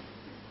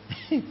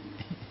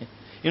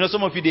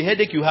 Some of you, the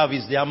headache you have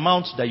is the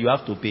amount that you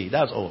have to pay.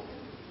 That's all.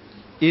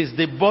 It's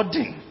the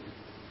burden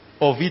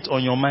of it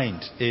on your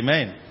mind.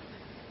 Amen.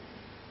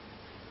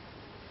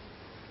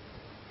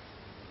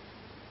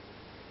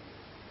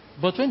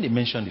 But when they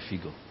mentioned the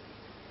figure,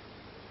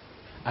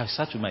 I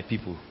sat with my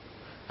people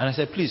and I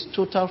said, please,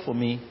 total for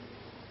me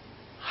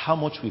how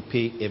much we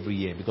pay every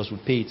year, because we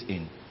pay it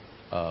in,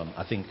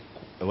 I think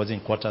it was in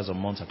quarters or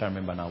months. I can't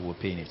remember now. We're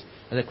paying it.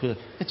 I said,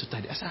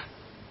 I said,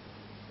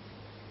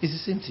 it's the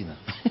same thing now.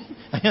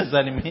 Are you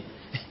understanding me?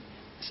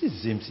 It's the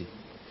same thing.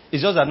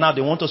 It's just that now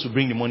they want us to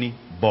bring the money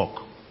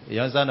bulk. You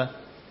understand that?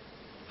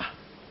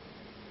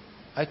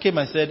 I came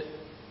and said,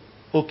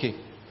 Okay.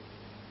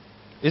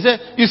 He said,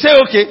 you say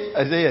okay?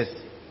 I said, yes.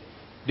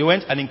 They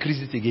went and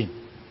increased it again.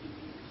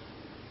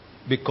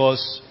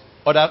 Because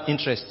other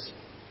interests.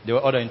 There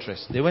were other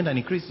interests. They went and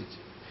increased it.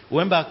 We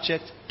went back,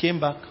 checked, came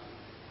back.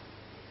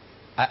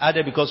 I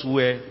added because we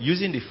were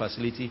using the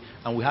facility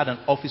and we had an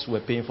office we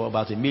were paying for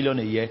about $1 million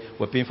a year.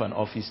 We're paying for an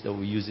office that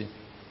we're using.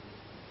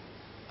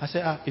 I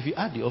said, if you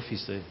add the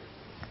office,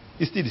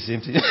 it's still the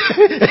same thing.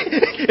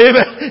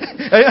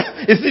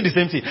 It's still the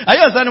same thing. Are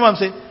you understanding what I'm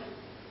saying?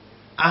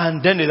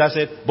 And then I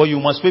said, but you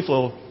must pay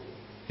for,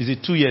 is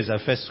it 2 years at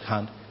first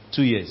hand?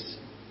 2 years.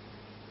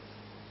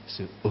 I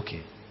said,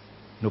 okay,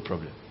 no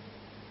problem.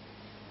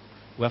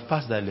 We have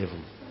passed that level.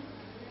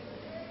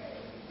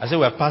 I said,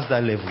 we have passed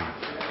that level.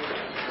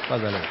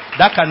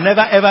 That can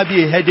never ever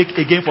be a headache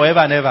again forever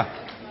and ever.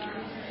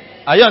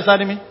 Are you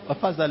understanding me? We're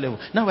past that level.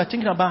 Now we're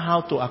thinking about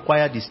how to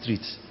acquire the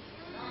streets.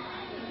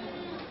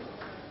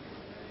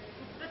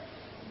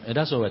 And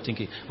that's what we're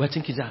thinking. We're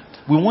thinking that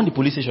we want the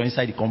police station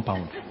inside the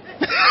compound. Glory!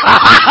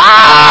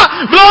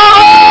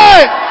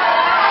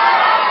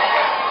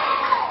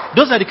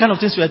 Those are the kind of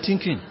things we are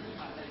thinking.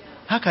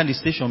 How can the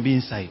station be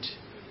inside?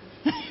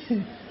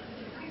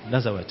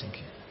 That's what we're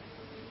thinking.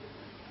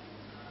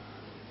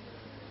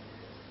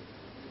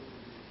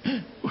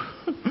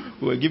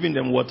 We were giving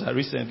them water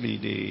recently.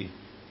 They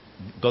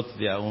got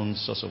their own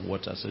source of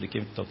water, so they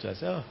came to talk to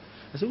us. I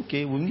said,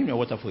 okay, we'll give them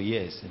water for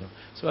years,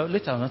 So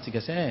later on, I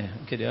said,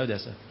 okay, they have their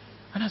stuff.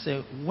 And I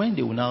said, when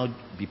they will now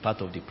be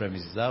part of the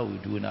premises, how will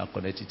we now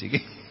connect it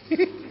again?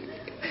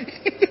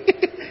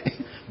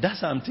 That's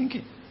how I'm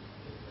thinking.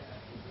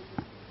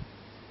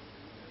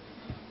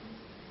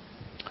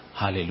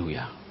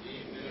 Hallelujah.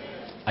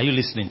 Are you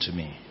listening to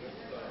me?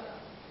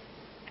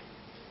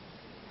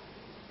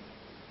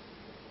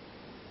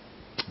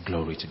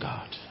 Glory to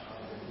God.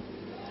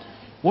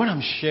 What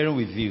I'm sharing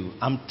with you,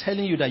 I'm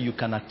telling you that you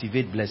can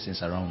activate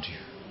blessings around you.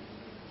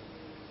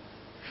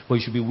 But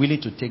you should be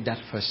willing to take that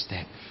first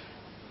step.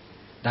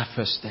 That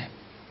first step.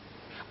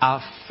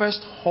 Our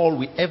first hall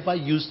we ever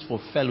used for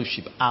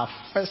fellowship.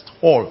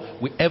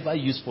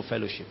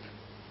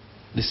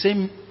 The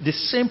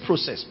same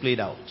process played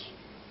out.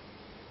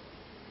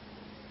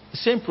 The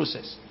same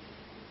process.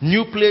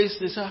 New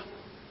place.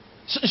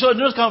 So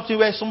those kind of things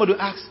where somebody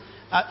asks,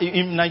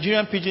 in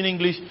Nigerian Pidgin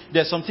English,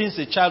 there's some things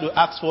a child will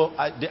ask for.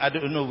 I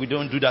don't know, we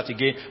don't do that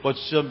again. But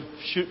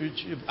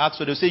ask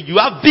for, they'll say, you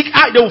have big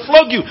eye. They will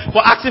flog you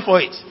for asking for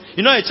it.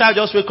 You know, a child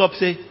just wake up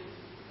say,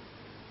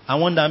 I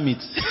want that meat.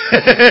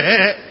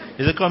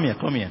 He said, come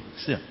here.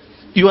 See,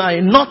 you are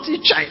a naughty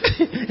child.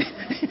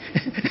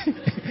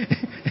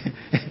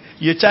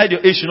 Your child, your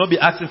age should not be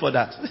asking for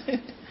that.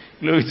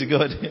 Glory to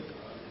God.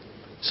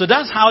 So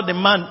that's how the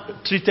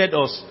man treated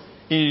us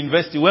in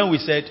university when we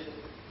said,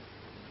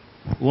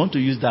 we want to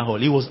use that hall.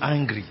 He was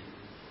angry.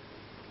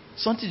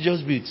 Something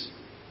just built.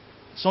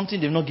 Something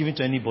they've not given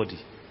to anybody.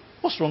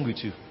 What's wrong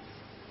with you?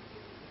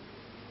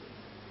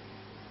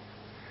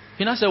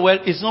 He now said, well,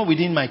 it's not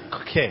within my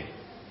care.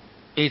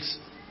 It's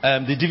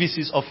the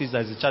DVC's office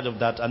that is in charge of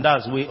that. And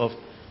that's way of...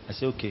 I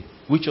said, okay.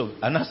 Which of...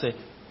 And I said,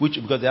 which...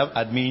 Because they have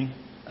admin.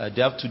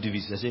 They have 2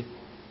 DVCs. I said,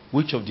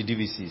 which of the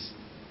DVCs?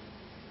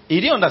 He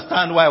didn't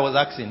understand why I was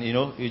asking,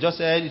 He just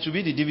said it should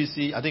be the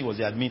DVC. I think it was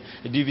the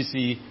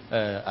DVC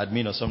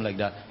admin or something like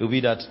that. It will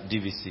be that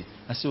DVC.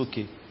 I said,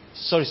 okay.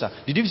 Sorry, sir.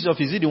 The DVC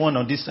office, is it the one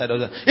on this side or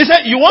that? He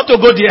said, you want to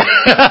go there?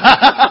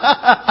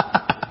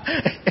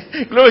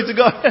 Glory to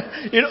God.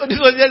 This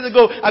was years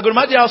ago. I could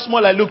imagine how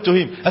small I looked to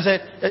him. I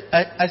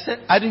said,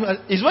 I didn't.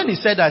 It's when he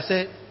said,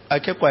 I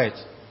kept quiet.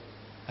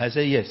 I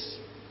said, yes.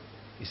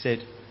 He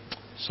said,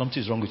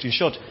 something is wrong with you. In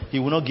short, he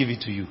will not give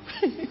it to you.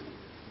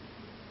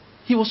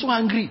 He was so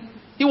angry.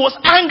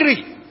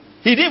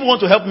 He didn't want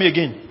to help me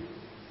again.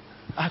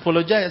 I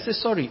apologized. I said,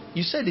 sorry.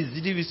 You said it's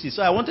the DVC.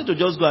 So I wanted to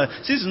just go and,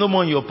 since it's no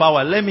more in your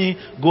power, let me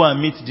go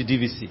and meet the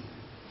DVC.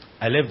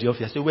 I left the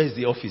office. I said, where's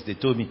the office? They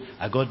told me.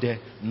 I got there,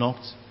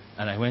 knocked,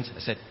 and I went. I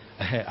said,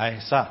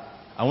 sir,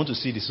 I want to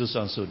see the so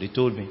and so. They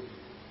told me.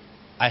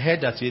 I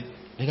heard that. The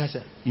guy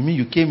said, you mean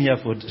you came here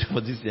for this?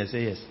 I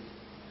said, yes.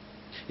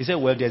 He said,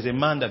 well, there's a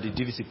man that the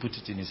DVC put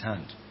it in his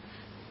hand.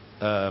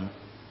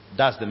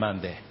 That's the man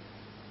there.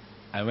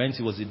 I went,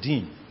 he was a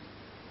dean.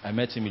 I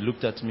met him, he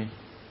looked at me.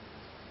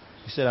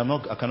 He said,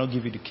 I cannot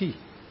give you the key.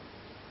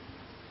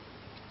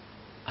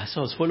 I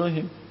was following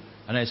him.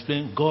 And I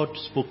explained, God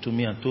spoke to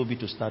me and told me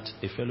to start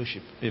a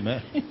fellowship.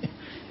 Amen.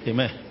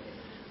 Amen.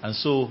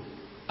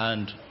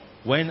 And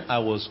when I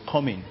was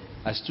coming,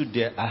 I stood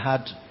there,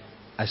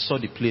 I saw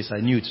the place,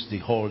 I knew it's the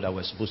hall that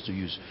we're supposed to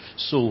use.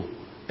 So,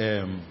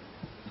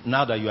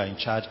 now that you are in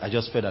charge, I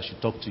just felt I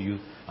should talk to you.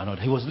 And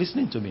he was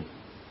listening to me.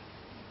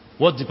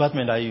 What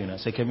department are you in? I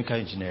said, chemical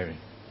engineering.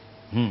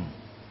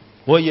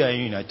 What year are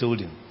you in? I told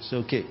him. I said,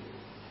 okay.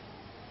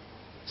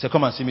 He said,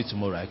 come and see me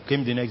tomorrow. I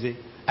came the next day.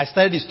 I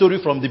started the story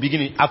from the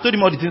beginning. I've told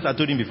him all the things I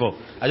told him before.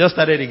 I just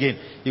started again.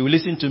 He will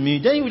listen to me.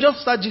 Then he will just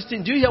start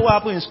gisting. Do you hear what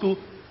happened in school?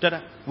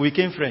 We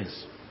became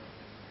friends.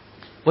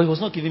 But he was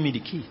not giving me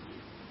the key.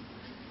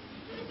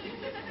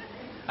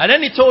 And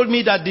then he told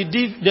me that the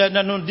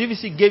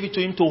DVC gave it to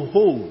him to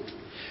hold.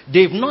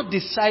 They've not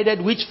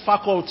decided which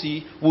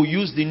faculty will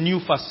use the new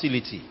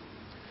facility.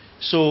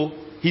 So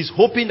he's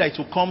hoping that it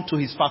will come to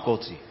his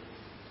faculty.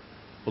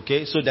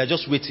 Okay, so they're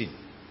just waiting.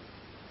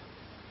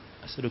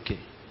 I said, okay.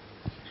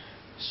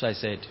 So I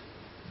said,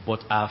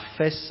 but our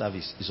first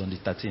service is on the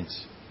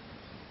 13th.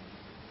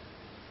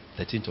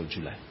 13th of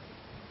July.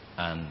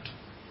 And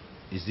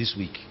it's this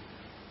week.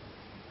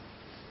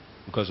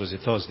 Because it was a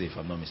Thursday, if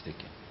I'm not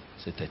mistaken.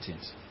 It's the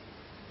 13th.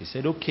 He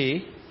said,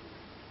 okay.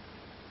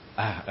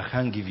 I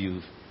can't give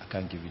you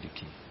the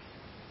key.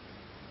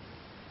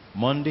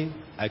 Monday,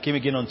 I came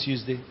again on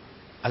Tuesday.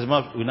 As a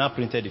matter, we now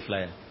printed the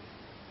flyer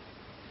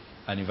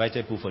and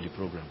invited people for the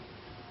program.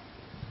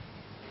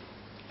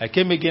 I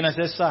came again, I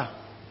said, sir,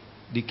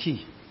 the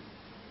key.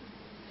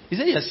 He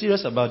said, you're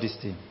serious about this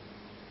thing?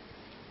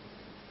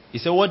 He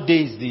said, what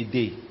day is the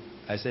day?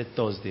 I said,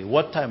 Thursday.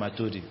 What time? I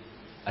told him.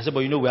 I said, but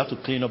we have to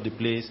clean up the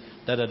place.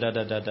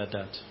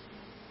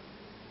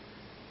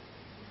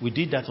 We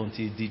did that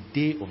until the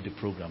day of the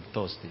program,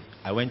 Thursday.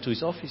 I went to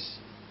his office.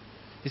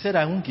 He said,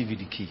 I won't give you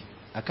the key.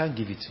 I can't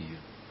give it to you.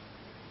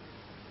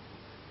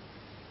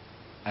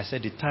 I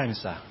said, the time,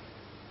 sir,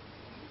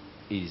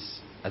 is,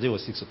 I think it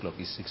was 6 o'clock.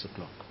 It's 6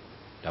 o'clock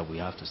that we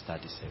have to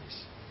start the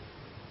service.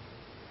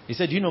 He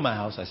said, do you know my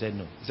house? I said,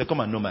 no. He said, come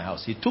and know my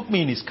house. He took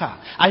me in his car.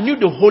 I knew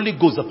the Holy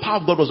Ghost, the power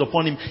of God was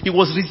upon him. He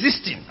was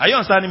resisting. Are you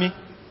understanding me?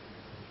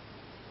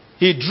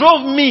 He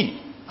drove me,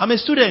 I'm a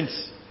student,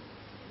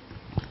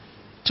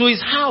 to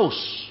his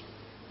house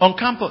on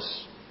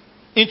campus.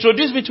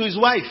 Introduced me to his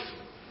wife.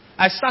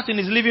 I sat in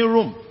his living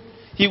room.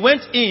 He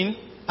went in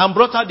and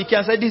brought out the key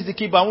and said, this is the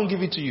key, but I won't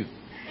give it to you.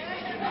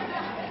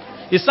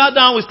 He sat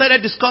down, we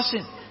started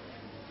discussing.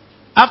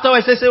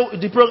 Afterwards,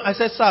 I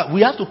said, sir,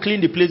 we have to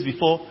clean the place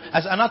before.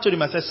 And I told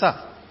him, I said, sir,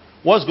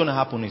 what's going to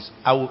happen is,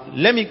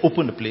 let me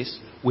open the place.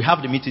 We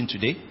have the meeting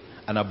today,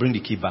 and I'll bring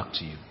the key back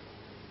to you.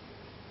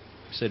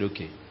 He said,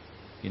 okay.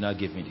 He now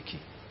gave me the key.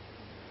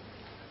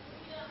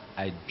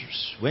 I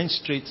went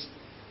straight.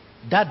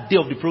 That day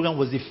of the program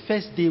was the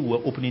first day we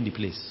were opening the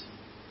place.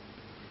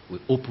 We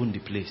opened the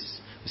place.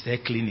 We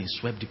started cleaning,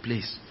 swept the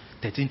place.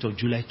 13th of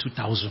July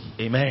 2000.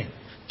 Amen.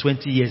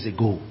 20 years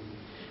ago.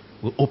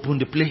 We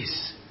opened the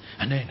place.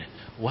 And then,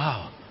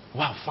 wow,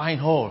 fine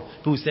hall.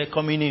 People started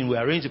coming in. We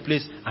arranged the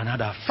place and had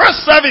our first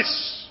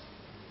service.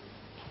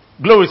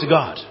 Glory to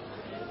God.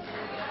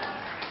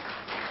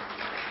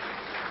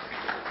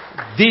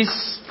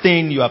 This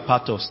thing you are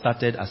part of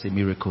started as a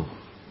miracle.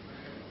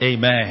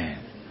 Amen.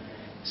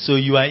 So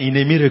you are in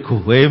a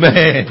miracle.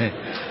 Amen.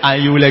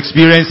 And you will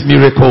experience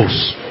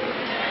miracles.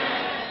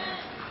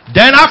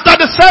 Then after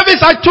the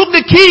service, I took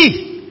the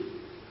key.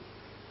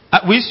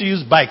 We used to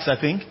use bikes, I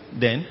think,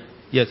 then.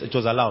 Yes, it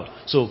was allowed.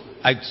 So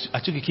I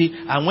took the key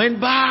and went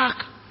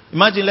back.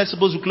 Imagine, let's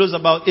suppose we close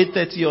about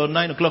 8:30 or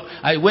 9 o'clock.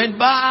 I went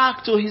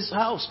back to his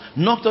house,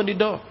 knocked on the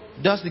door.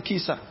 That's the key,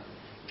 sir.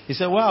 He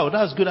said, wow,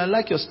 that's good. I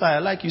like your style. I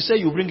like, you say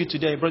you bring it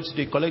today. I brought it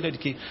today, collected the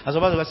key. As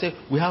about I said,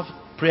 we have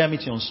prayer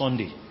meeting on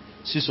Sunday,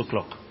 6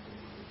 o'clock.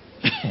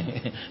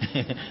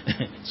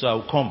 So I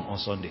will come on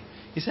Sunday.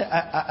 He said,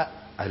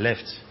 I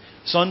left.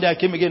 Sunday I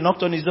came again,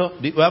 knocked on his door.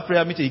 We have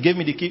prayer meeting. He gave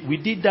me the key. We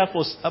did that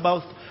for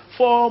about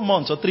 4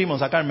 months or 3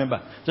 months. I can't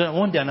remember. So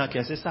one day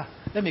I said, sir,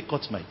 let me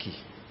cut my key.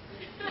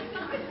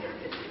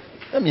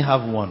 Let me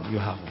have one. You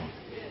have one.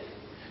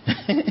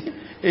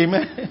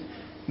 Amen.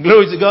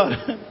 Glory to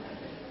God.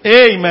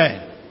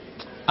 Amen.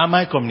 Am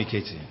I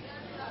communicating?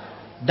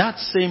 That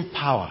same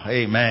power,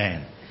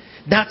 amen,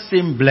 that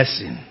same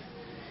blessing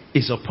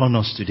is upon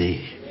us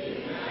today.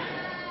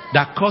 Amen.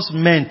 That caused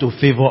men to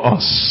favor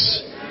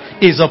us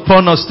is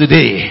upon us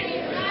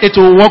today. It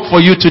will work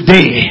for you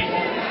today.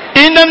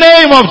 In the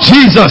name of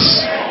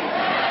Jesus.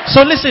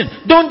 So listen,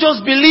 don't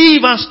just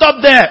believe and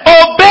stop there.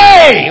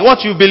 Obey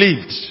what you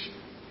believed.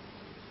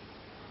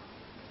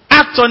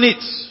 Act on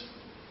it.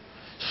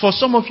 For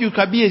some of you, it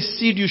could be a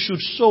seed you should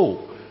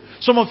sow.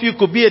 Some of you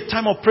could be a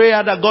time of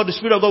prayer that God, the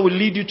Spirit of God will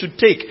lead you to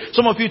take.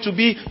 Some of you to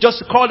be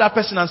just call that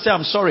person and say,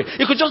 I'm sorry.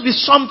 It could just be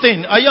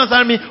something. Are you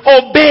understanding me?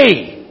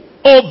 Obey.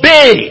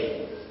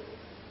 Obey.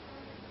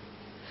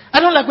 I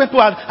don't like when people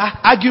are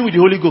arguing with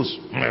the Holy Ghost.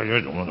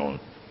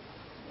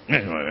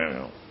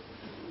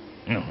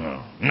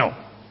 No.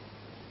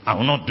 I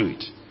will not do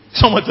it.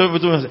 Someone told me,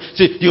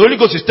 say, the Holy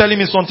Ghost is telling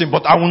me something,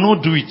 but I will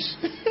not do it.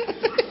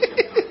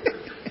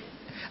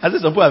 I said,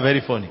 some people are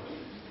very funny.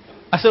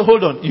 I said,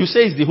 hold on. You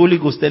say it's the Holy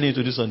Ghost telling you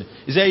to do something.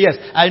 He said, yes,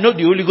 I know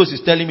the Holy Ghost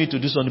is telling me to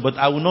do something, but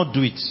I will not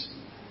do it.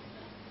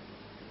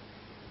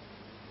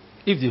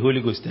 If the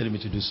Holy Ghost is telling me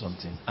to do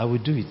something, I will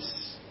do it.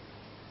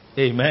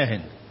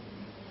 Amen.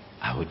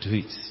 I will do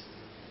it.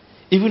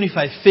 Even if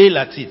I fail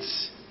at it,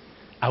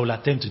 I will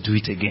attempt to do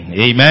it again.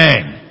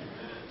 Amen.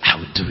 I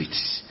will do it.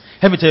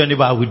 Let me tell your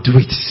neighbor, I will do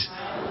it.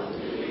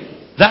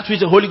 That which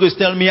the Holy Ghost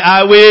tell me,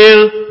 I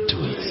will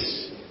do it.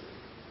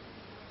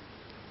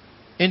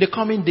 In the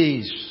coming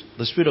days,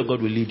 the Spirit of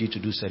God will lead you to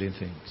do certain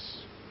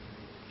things.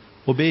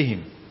 Obey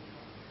Him.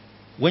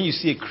 When you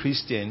see a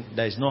Christian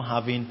that is not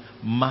having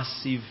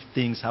massive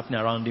things happening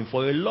around him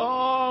for a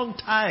long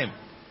time,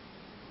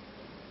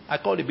 I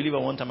called a believer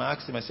one time. I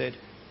asked him, I said,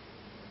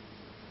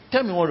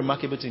 tell me one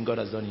remarkable thing God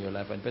has done in your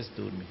life. And the person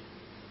told me.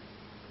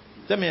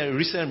 Tell me a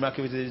recent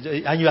remarkable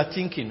thing. And you are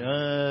thinking, you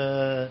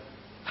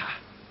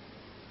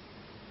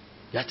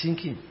are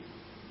thinking.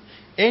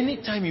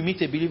 Anytime you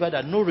meet a believer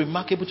that no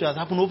remarkable thing has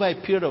happened over a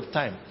period of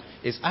time,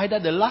 it's either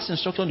the last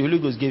instruction the Holy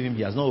Ghost gave him,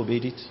 he has not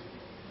obeyed it,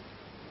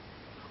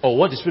 or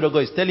what the Spirit of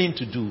God is telling him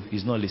to do,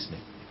 he's not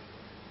listening.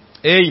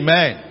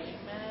 Amen.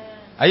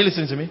 Are you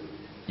listening to me?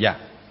 Yeah.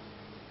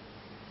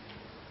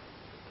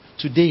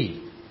 Today,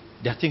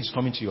 there are things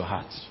coming to your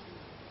heart.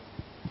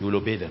 You will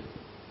obey them.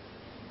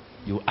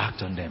 You will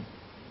act on them.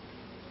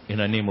 In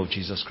the name of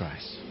Jesus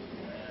Christ.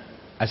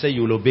 I say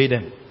you will obey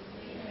them.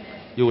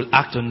 You will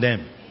act on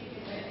them.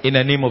 In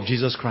the name of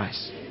Jesus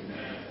Christ.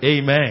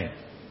 Amen.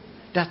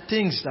 There are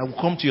things that will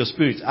come to your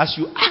spirit. As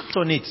you act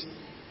on it,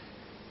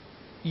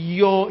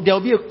 there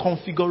will be a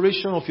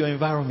configuration of your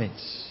environment.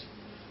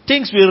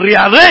 Things will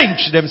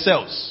rearrange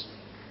themselves.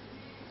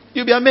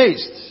 You'll be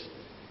amazed.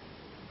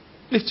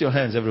 Lift your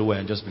hands everywhere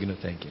and just begin to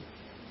thank Him.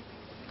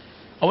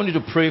 I want you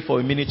to pray for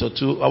a minute or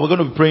two. We're going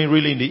to be praying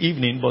really in the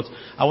evening, but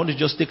I want to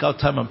just take out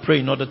time and pray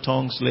in other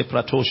tongues.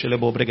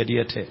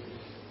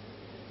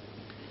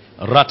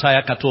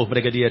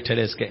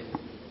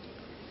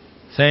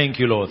 Thank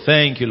you, Lord.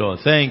 Thank you, Lord.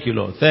 Thank you,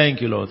 Lord.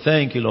 Thank you, Lord.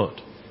 Thank you,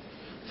 Lord.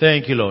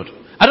 Thank you, Lord.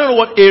 I don't know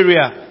what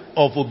area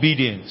of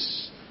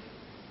obedience.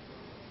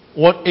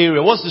 What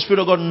area? What's the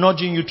Spirit of God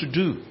nudging you to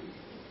do?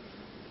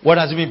 What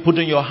has He been put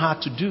in your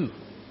heart to do?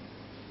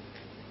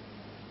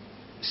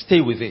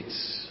 Stay with it.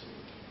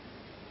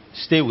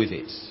 Stay with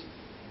it.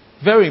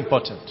 Very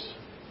important.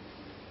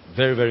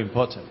 Very, very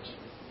important.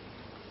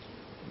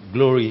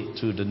 Glory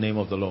to the name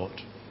of the Lord.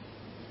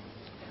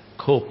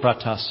 Ko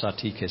prata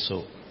sati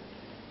keso.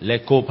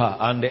 Lekopa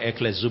ande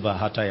eklezuba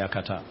hata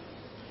yakata.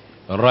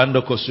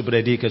 Rando ko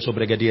subredi ke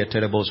sobregadia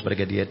terebos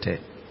bregadiete.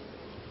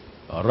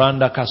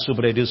 Randa ka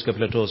subredus ke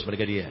pletos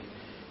bregadia.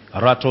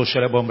 Rato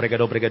shelebom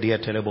bregado bregadia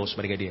telebos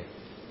bregadia.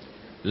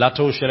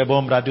 Lato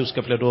shelebom radus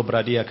ke pledo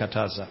bradia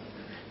kataza.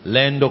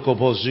 Lendo ko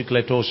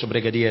bozikletos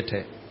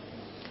bregadiete.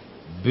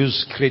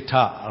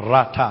 Buskrita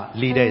rata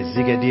lide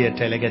zigadia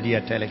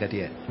telegadia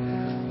telegadia.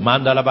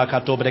 Mandala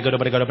bakato bregado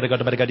bregado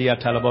bregado bregadia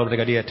talabo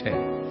bregadiete.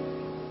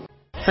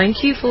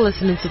 Thank you for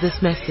listening to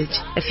this message.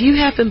 If you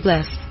have been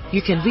blessed,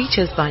 you can reach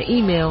us by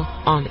email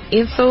on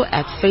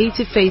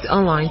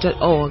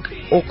info@faith2faithonline.org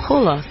or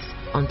call us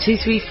on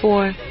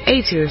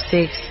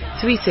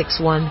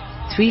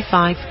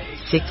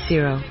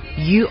 234-806-361-3560.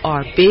 You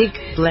are big,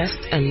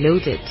 blessed, and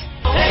loaded.